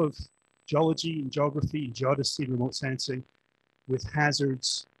love of geology and geography and geodesy and remote sensing with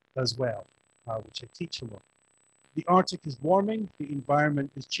hazards as well, which I teach a lot. The Arctic is warming, the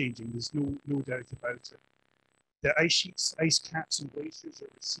environment is changing. There's no doubt about it. The ice sheets, ice caps and glaciers are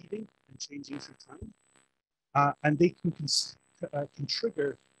receding and changing through time. And they can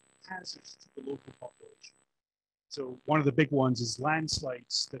trigger hazards to the local population. So one of the big ones is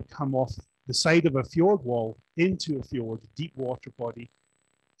landslides that come off the side of a fjord wall into a fjord, a deep water body,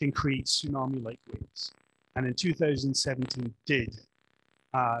 can create tsunami-like waves. And in 2017 did,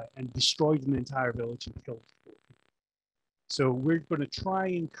 and destroyed an entire village and killed 4 people. So we're going to try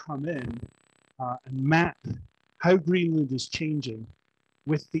and come in and map how Greenland is changing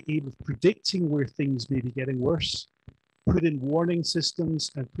with the aim of predicting where things may be getting worse, put in warning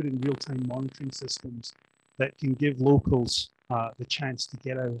systems and put in real-time monitoring systems that can give locals the chance to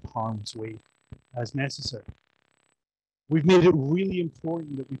get out of harm's way as necessary. We've made it really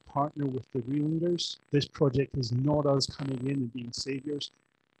important that we partner with the Greenlanders. This project is not us coming in and being saviors.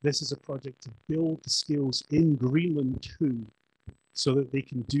 This is a project to build the skills in Greenland too, so that they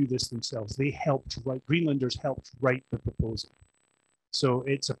can do this themselves. They helped write, Greenlanders helped write the proposal. So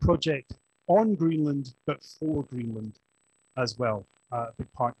it's a project on Greenland, but for Greenland as well, the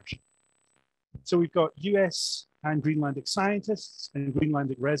partnership. So we've got US and Greenlandic scientists and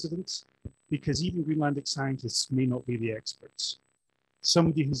Greenlandic residents, because even Greenlandic scientists may not be the experts.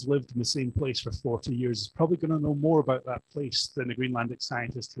 Somebody who's lived in the same place for 40 years is probably going to know more about that place than a Greenlandic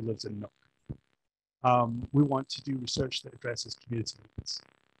scientist who lives in Nuuk. We want to do research that addresses community needs.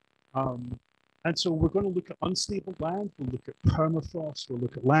 And so we're going to look at unstable land, we'll look at permafrost, we'll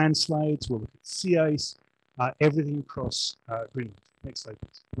look at landslides, we'll look at sea ice, everything across Greenland. Next slide,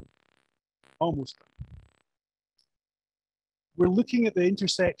 please. Almost done. We're looking at the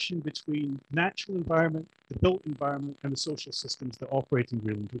intersection between natural environment, the built environment, and the social systems that operate in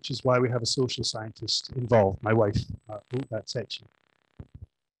Greenland, which is why we have a social scientist involved. My wife wrote that section.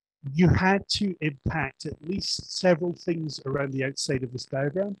 You had to impact at least several things around the outside of this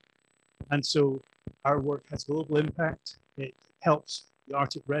diagram. And so our work has global impact. It helps the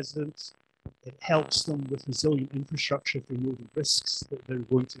Arctic residents. It helps them with resilient infrastructure if they know the risks that they're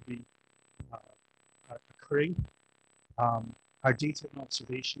going to be occurring. Our data and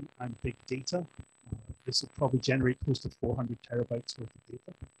observation and big data. This will probably generate close to 400 terabytes worth of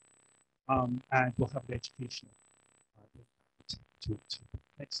data. And we'll have an educational to it too.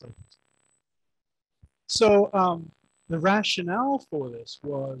 Next slide. So the rationale for this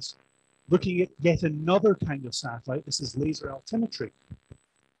was looking at yet another kind of satellite. This is laser altimetry.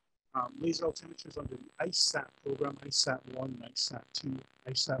 Laser altimetry is under the ICESat program, ICESat-1 and ICESat-2.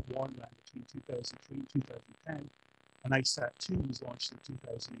 ICESat-1 ran between 2003 and 2010, and ICESat-2 was launched in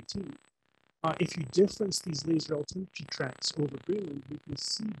 2018. If you difference these laser altimetry tracks over Greenland, we can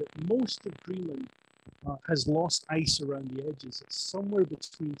see that most of Greenland has lost ice around the edges at somewhere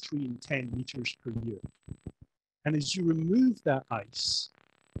between 3 and 10 meters per year. And as you remove that ice,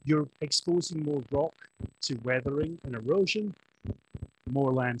 you're exposing more rock to weathering and erosion,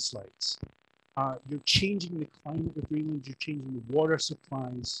 more landslides. You're changing the climate of Greenland, you're changing the water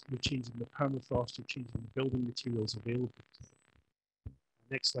supplies, you're changing the permafrost, you're changing the building materials available to them.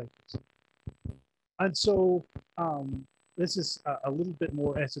 Next slide, please. And so this is a little bit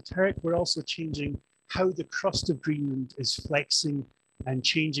more esoteric. We're also changing how the crust of Greenland is flexing and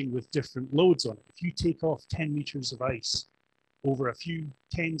changing with different loads on it. If you take off 10 meters of ice over a few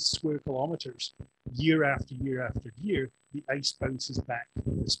 10 square kilometers, year after year after year, the ice bounces back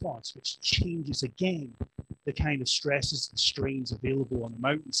in response, which changes again the kind of stresses and strains available on the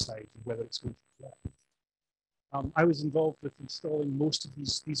mountainside, whether it's going to flood. I was involved with installing most of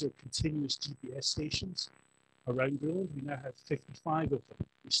these are continuous GPS stations around Greenland. We now have 55 of them.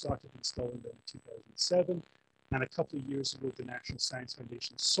 We started installing them in 2007, and a couple of years ago, the National Science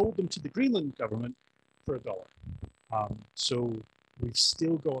Foundation sold them to the Greenland government for $1. So we've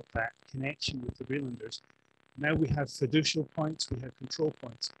still got that connection with the Greenlanders. Now we have fiducial points, we have control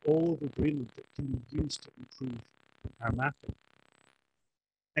points all over Greenland that can be used to improve our mapping.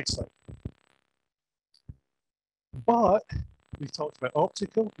 Next slide. But we've talked about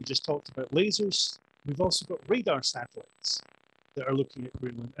optical, we just talked about lasers. We've also got radar satellites that are looking at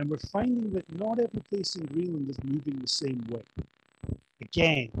Greenland, and we're finding that not every place in Greenland is moving the same way.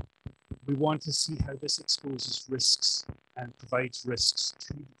 Again, we want to see how this exposes risks and provides risks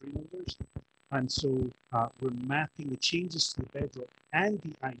to the Greenlanders. And so we're mapping the changes to the bedrock and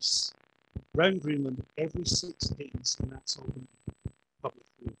the ice around Greenland every 6 days, and that's all going to be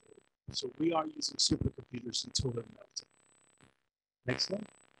publicly available. So we are using supercomputers until they're melted. Next slide.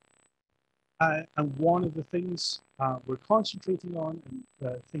 And one of the things we're concentrating on, and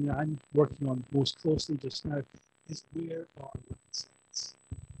the thing that I'm working on most closely just now, is where are landslides?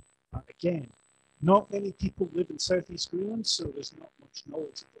 Again, not many people live in Southeast Greenland, so there's not much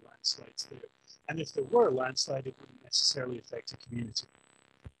knowledge of the landslides there. And if there were a landslide, it wouldn't necessarily affect a community.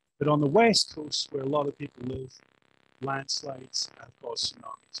 But on the west coast, where a lot of people live, landslides have caused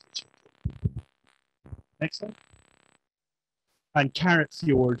tsunamis, which have killed. Next slide. And Carrot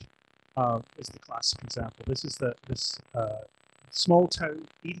Fjord is the classic example. This is this small town,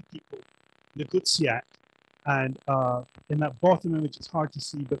 80 people, Negutiat, and in that bottom image, it's hard to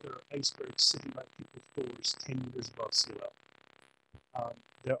see, but there are icebergs sitting like people's doors 10 meters above sea level.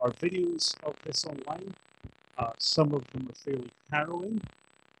 There are videos of this online. Some of them are fairly harrowing,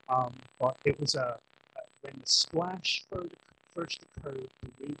 but it was when the splash first occurred, the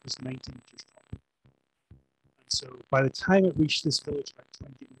wave was 90 meters tall. And so by the time it reached this village, about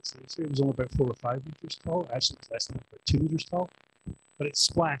 20 minutes later, it was only about 4 or 5 meters tall. Actually, it was less than about 2 meters tall, but it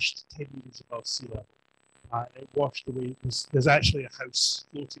splashed 10 meters above sea level. It washed away. There's actually a house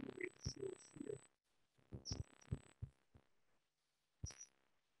floating away the fjord here.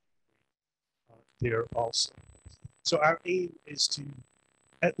 There also. So our aim is to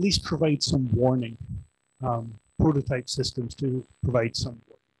at least provide some warning, prototype systems to provide some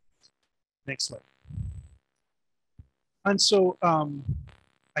warning. Next slide. And so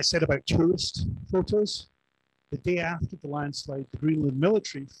I said about tourist photos. The day after the landslide, the Greenland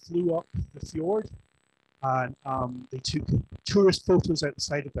military flew up the fjord and they took tourist photos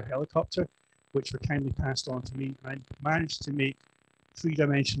outside of the helicopter, which were kindly passed on to me. And I managed to make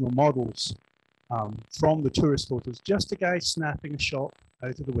three-dimensional models from the tourist photos, just a guy snapping a shot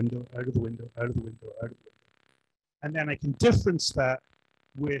out of the window, out of the window, out of the window, out of the window. And then I can difference that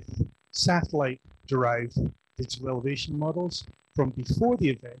with satellite-derived digital elevation models from before the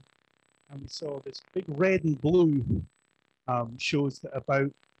event. And we saw this big red and blue shows that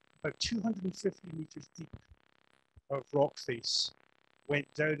about 250 meters deep of rock face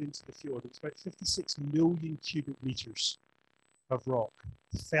went down into the fjord. It was about 56 million cubic meters of rock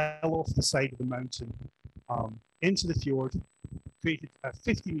fell off the side of the mountain into the fjord, created a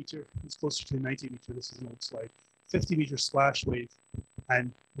 50 meter, it's closer to 90 meter, this is an old slide, 50 meter splash wave,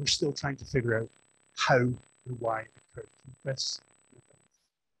 and we're still trying to figure out how and why it occurred. This,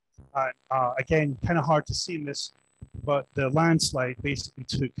 again, kind of hard to see in this, but the landslide basically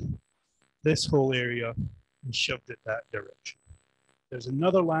took this whole area and shoved it that direction. There's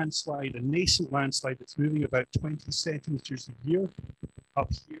another landslide, a nascent landslide that's moving about 20 centimeters a year up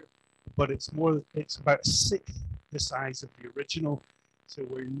here, but it's about a sixth the size of the original. So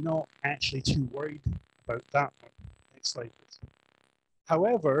we're not actually too worried about that one. Next slide, please.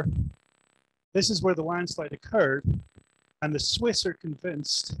 However, this is where the landslide occurred, and the Swiss are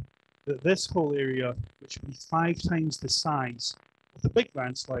convinced that this whole area, which would be 5 times the size of the big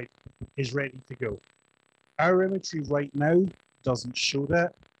landslide, is ready to go. Our imagery right now doesn't show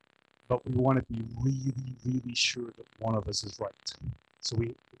that, but we want to be really, really sure that one of us is right. So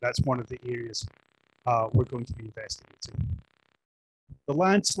that's one of the areas we're going to be investigating. The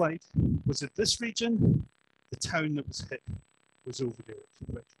landslide was at this region. The town that was hit was over there. It took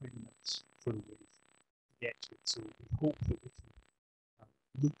about 20 minutes for the wave to get to it. So we hope that we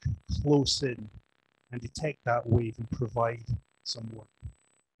can look close in and detect that wave and provide some work.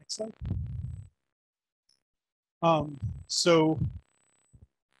 Next slide. So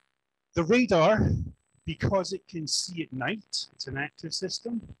the radar, because it can see at night, it's an active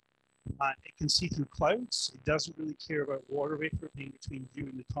system. It can see through clouds. It doesn't really care about water vapor being between you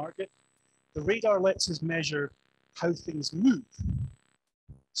and the target. The radar lets us measure how things move.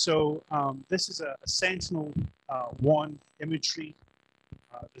 So this is a Sentinel-1 imagery.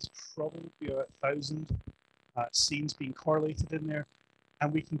 There's probably about 1,000 scenes being correlated in there.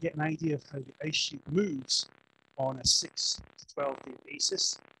 And we can get an idea of how the ice sheet moves on a 6 to 12 day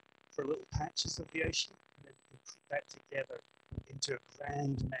basis for little patches of the ice sheet, and then we can put that together into a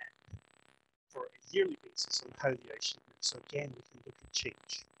grand map for a yearly basis on how the ice sheet moves. So again, we can look at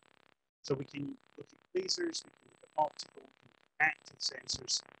change. So we can look at lasers, we can look at optical, active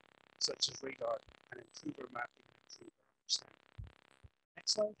sensors such as radar, and improve our mapping and improve our understanding.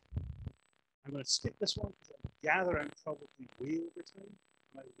 Next slide. I'm going to skip this one because I gather I'm probably way over time.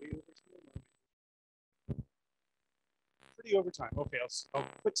 Am I way over time? Pretty over time. Okay, I'll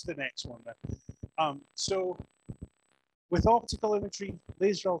quit to the next one then. So with optical imagery,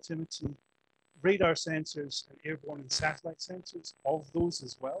 laser altimetry, radar sensors, and airborne and satellite sensors, of those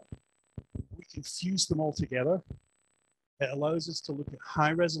as well, we can fuse them all together. It allows us to look at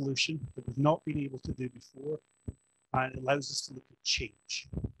high resolution that we've not been able to do before, and it allows us to look at change.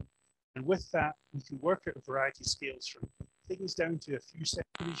 And with that, we can work at a variety of scales from things down to a few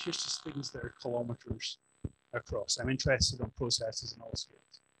centimeters to things that are kilometers across. I'm interested in processes in all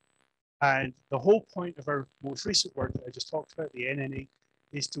scales. And the whole point of our most recent work that I just talked about, the NNA,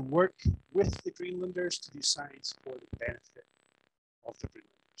 is to work with the Greenlanders to do science for the benefit of the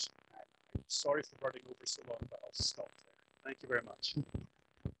Greenlanders. And I'm sorry for running over so long, but I'll stop there. Thank you very much.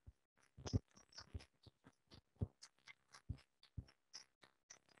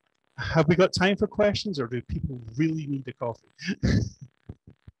 Have we got time for questions, or do people really need a coffee?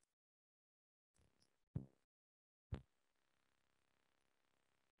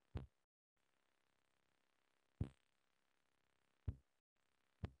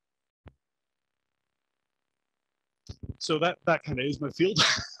 So that kind of is my field.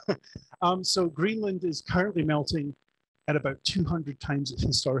 So Greenland is currently melting at about 200 times its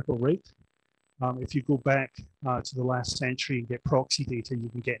historical rate. If you go back to the last century and get proxy data, you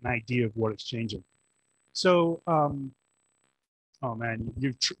can get an idea of what it's changing. So, oh man,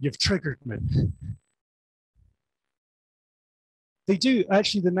 you've triggered me. They do.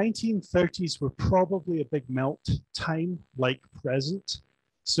 Actually, the 1930s were probably a big melt time like present.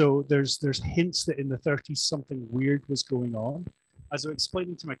 So there's hints that in the 30s something weird was going on. As I'm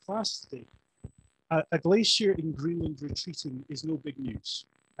explaining to my class today, a glacier in Greenland retreating is no big news.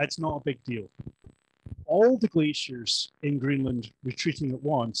 It's not a big deal. All the glaciers in Greenland retreating at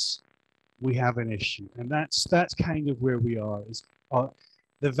once, we have an issue. And that's kind of where we are. Is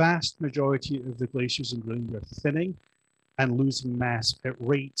the vast majority of the glaciers in Greenland are thinning and losing mass at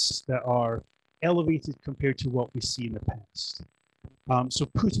rates that are elevated compared to what we see in the past. So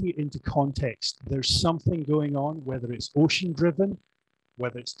putting it into context, there's something going on, whether it's ocean driven,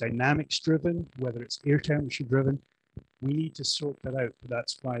 whether it's dynamics driven, whether it's air temperature driven. We need to sort that out.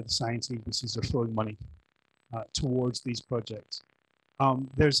 That's why the science agencies are throwing money towards these projects.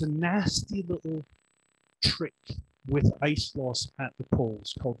 There's a nasty little trick with ice loss at the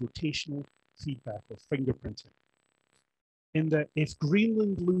poles called rotational feedback or fingerprinting. In that if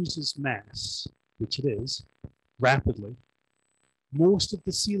Greenland loses mass, which it is, rapidly, most of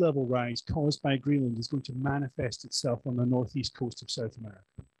the sea level rise caused by Greenland is going to manifest itself on the northeast coast of South America,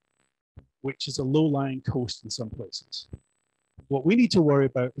 which is a low-lying coast in some places. What we need to worry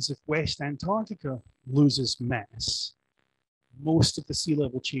about is if West Antarctica loses mass, most of the sea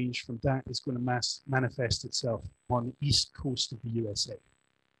level change from that is going to manifest itself on the east coast of the USA.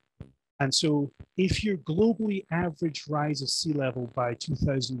 And so if your globally average rise of sea level by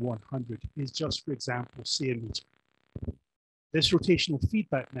 2100 is just, for example, say a meter, this rotational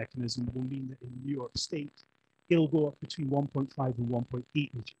feedback mechanism will mean that in New York State, it'll go up between 1.5 and 1.8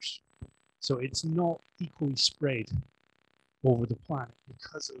 meters. So it's not equally spread over the planet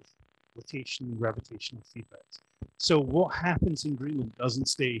because of rotation and gravitational feedback. So what happens in Greenland doesn't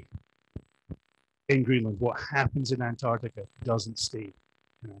stay in Greenland. What happens in Antarctica doesn't stay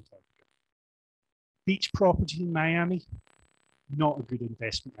in Antarctica. Beach property in Miami, not a good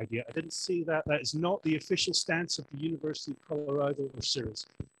investment idea. I didn't say that. That is not the official stance of the University of Colorado or Sirius,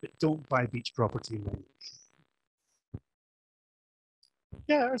 but don't buy beach property in Miami.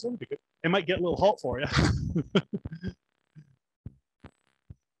 Yeah, Arizona would be good. It might get a little hot for you.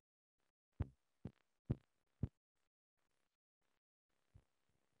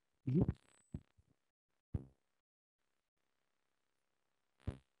 Mhm.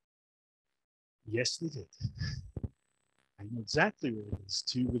 Yes, they did. I know exactly where it is,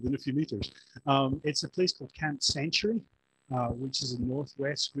 too, within a few meters. It's a place called Camp Century, which is in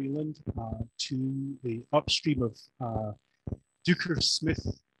northwest Greenland, to the upstream of Duker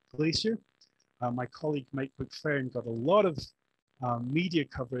Smith Glacier. My colleague Mike McFerrin got a lot of media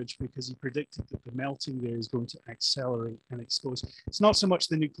coverage because he predicted that the melting there is going to accelerate and expose. It's not so much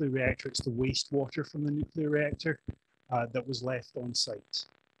the nuclear reactor, it's the wastewater from the nuclear reactor that was left on site.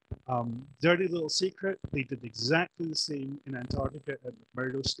 Dirty little secret, they did exactly the same in Antarctica at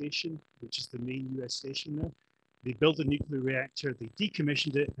McMurdo Station, which is the main US station there. They built a nuclear reactor, they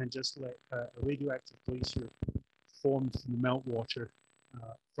decommissioned it and just let a radioactive glacier form from the meltwater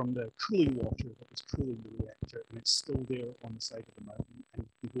from the cooling water that was cooling the reactor, and it's still there on the side of the mountain, and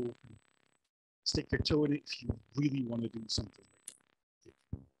you can go and stick your toe in it if you really want to do something like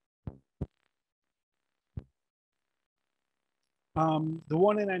that. The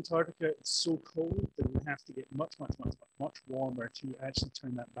one in Antarctica is so cold that we have to get much warmer to actually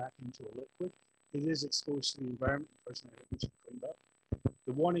turn that back into a liquid. It is exposed to the environment, personally, we should clean up.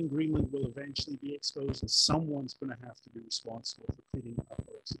 The one in Greenland will eventually be exposed, and someone's going to have to be responsible for cleaning it up,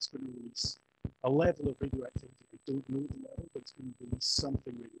 or else it's going to release a level of radioactivity. I don't know the level, but it's going to release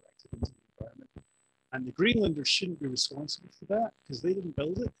something radioactive into the environment. And the Greenlanders shouldn't be responsible for that because they didn't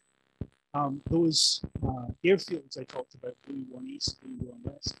build it. Those airfields I talked about, Blue One East, Blue One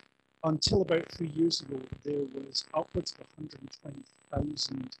West, until about 3 years ago, there was upwards of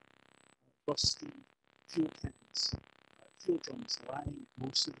 120,000 rusty fuel cans, fuel drums lying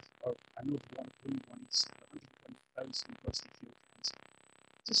most of, or I know the one at Blue One East, 120,000 rusty fuel cans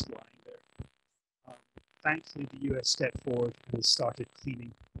just lying there. thankfully the US stepped forward and has started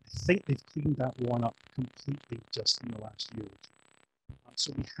cleaning. I think they've cleaned that one up completely just in the last year or two.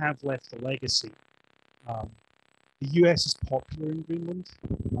 So we have left a legacy. The US is popular in Greenland.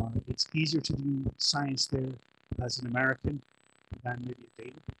 It's easier to do science there as an American than maybe a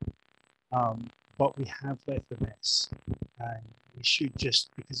Dane. But we have left a mess. And we should just,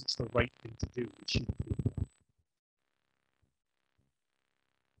 because it's the right thing to do, we should clean it up.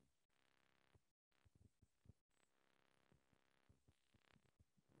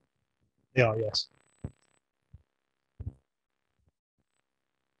 Yeah, yes.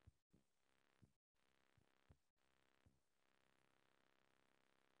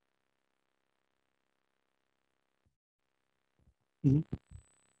 Mhm.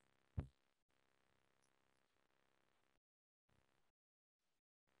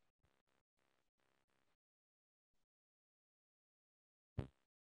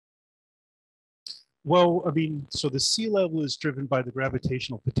 Well, I mean, so the sea level is driven by the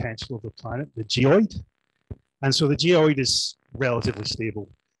gravitational potential of the planet, the geoid. And so the geoid is relatively stable.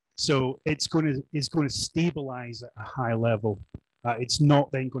 So it's going to stabilize at a high level. It's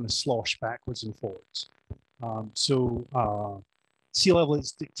not then going to slosh backwards and forwards. Sea level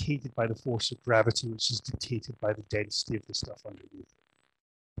is dictated by the force of gravity, which is dictated by the density of the stuff underneath.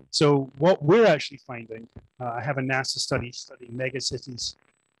 So what we're actually finding, I have a NASA study studying megacities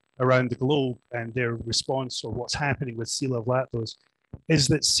around the globe and their response or what's happening with sea level at those, is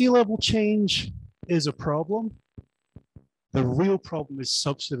that sea level change is a problem. The real problem is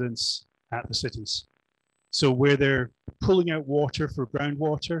subsidence at the cities. So where they're pulling out water for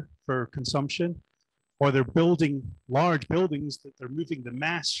groundwater for consumption, or they're building large buildings that they're moving the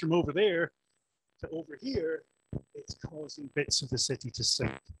mass from over there to over here, it's causing bits of the city to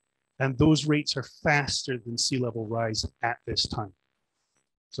sink. And those rates are faster than sea level rise at this time.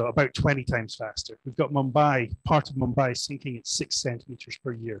 So about 20 times faster. We've got Mumbai, part of Mumbai sinking at 6 centimeters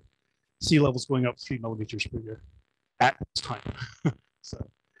per year. Sea levels going up 3 millimeters per year at this time. So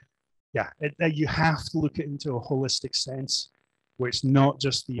yeah, you have to look at it into a holistic sense where it's not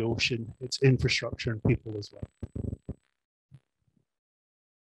just the ocean, it's infrastructure and people as well.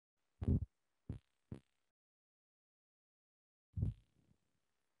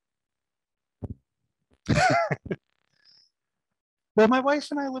 Well, my wife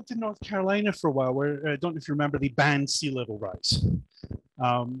and I lived in North Carolina for a while, where I don't know if you remember, they banned sea level rise.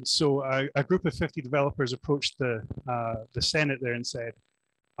 So a group of 50 developers approached the Senate there and said,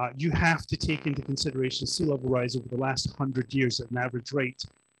 you have to take into consideration sea level rise over the last 100 years at an average rate,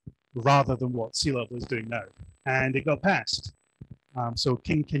 rather than what sea level is doing now. And it got passed. So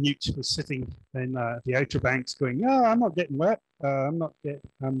King Canute was sitting in the Outer Banks going, "Oh, I'm not getting wet. I'm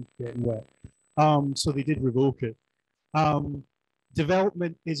getting wet." So they did revoke it.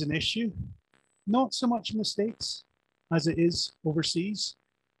 Development is an issue, not so much in the States as it is overseas.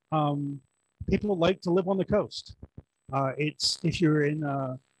 People like to live on the coast. It's if you're in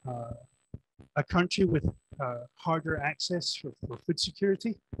a country with harder access for food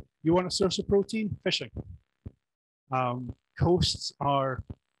security, you want a source of protein, fishing. Coasts are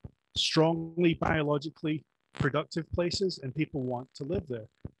strongly biologically productive places and people want to live there.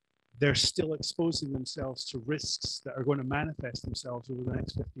 They're still exposing themselves to risks that are going to manifest themselves over the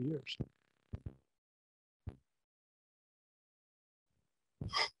next 50 years.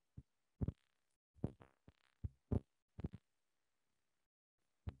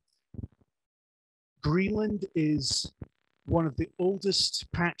 Greenland is one of the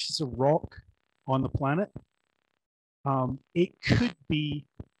oldest patches of rock on the planet. It could be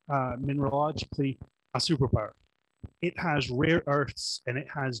mineralogically a superpower. It has rare earths and it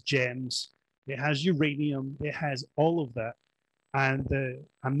has gems. It has uranium. It has all of that. And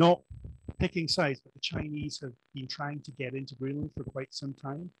I'm not picking sides, but the Chinese have been trying to get into Greenland for quite some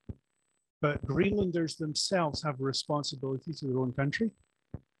time. But Greenlanders themselves have a responsibility to their own country.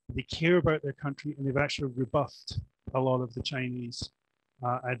 They care about their country and they've actually rebuffed a lot of the Chinese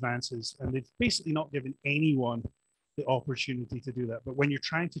advances. And they've basically not given anyone the opportunity to do that. But when you're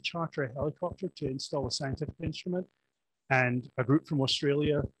trying to charter a helicopter to install a scientific instrument and a group from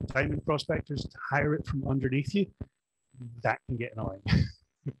Australia, diamond prospectors, to hire it from underneath you, that can get annoying.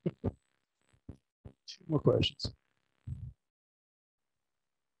 2 more questions.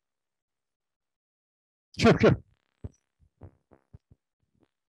 Sure, sure.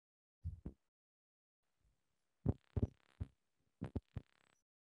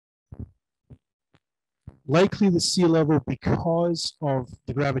 Likely the sea level, because of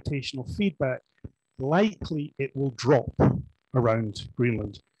the gravitational feedback, likely it will drop around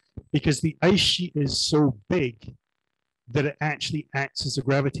Greenland because the ice sheet is so big that it actually acts as a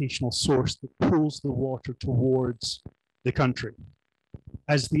gravitational source that pulls the water towards the country.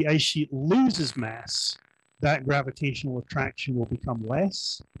 As the ice sheet loses mass, that gravitational attraction will become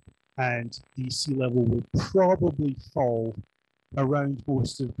less, and the sea level will probably fall around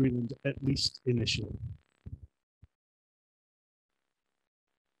most of Greenland, at least initially.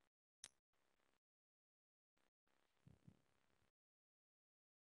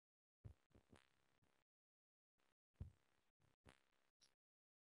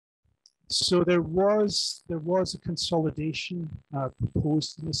 So there was a consolidation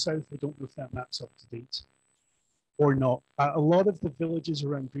proposed in the south. I don't know if that map's up to date or not. A lot of the villages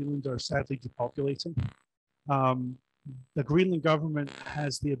around Greenland are sadly depopulating. The Greenland government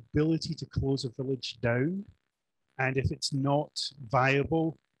has the ability to close a village down, and if it's not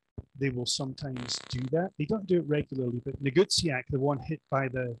viable, they will sometimes do that. They don't do it regularly, but Nagutsiak, the one hit by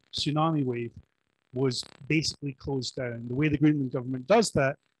the tsunami wave, was basically closed down. The way the Greenland government does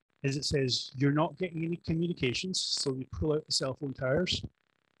that is it says you're not getting any communications, so they pull out the cell phone towers,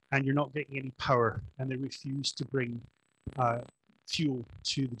 and you're not getting any power, and they refuse to bring fuel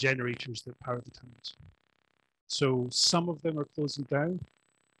to the generators that power the towns. So some of them are closing down.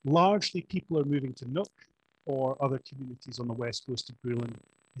 Largely, people are moving to Nuuk or other communities on the west coast of Greenland,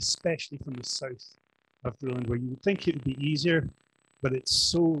 especially from the south of Greenland, where you would think it would be easier, but it's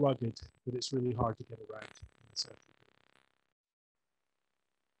so rugged that it's really hard to get around in the south.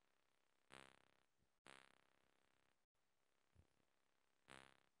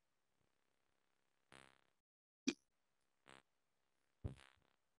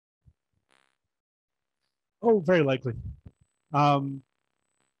 Oh, very likely. The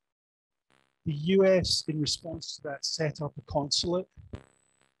US, in response to that, set up a consulate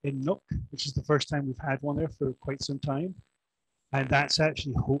in Nuuk, which is the first time we've had one there for quite some time. And that's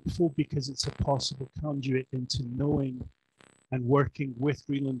actually hopeful because it's a possible conduit into knowing and working with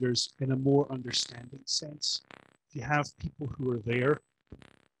Greenlanders in a more understanding sense. If you have people who are there,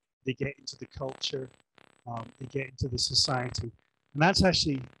 they get into the culture, they get into the society. And that's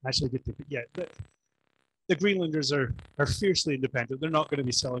actually a good thing. But yeah, the Greenlanders are fiercely independent. They're not going to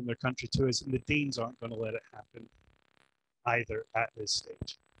be selling their country to us, and the Danes aren't going to let it happen either at this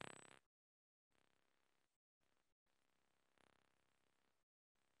stage.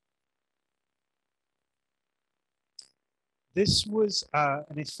 This was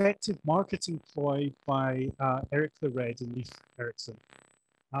an effective marketing ploy by Eric the Red and Leif Erikson.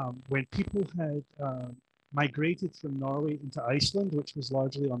 When people had migrated from Norway into Iceland, which was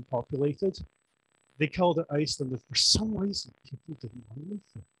largely unpopulated, they called it Iceland, and for some reason, people didn't want to live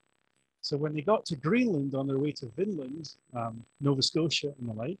there. So when they got to Greenland on their way to Vinland, Nova Scotia and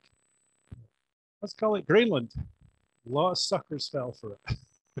the like, let's call it Greenland. A lot of suckers fell for it.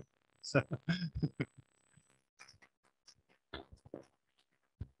 So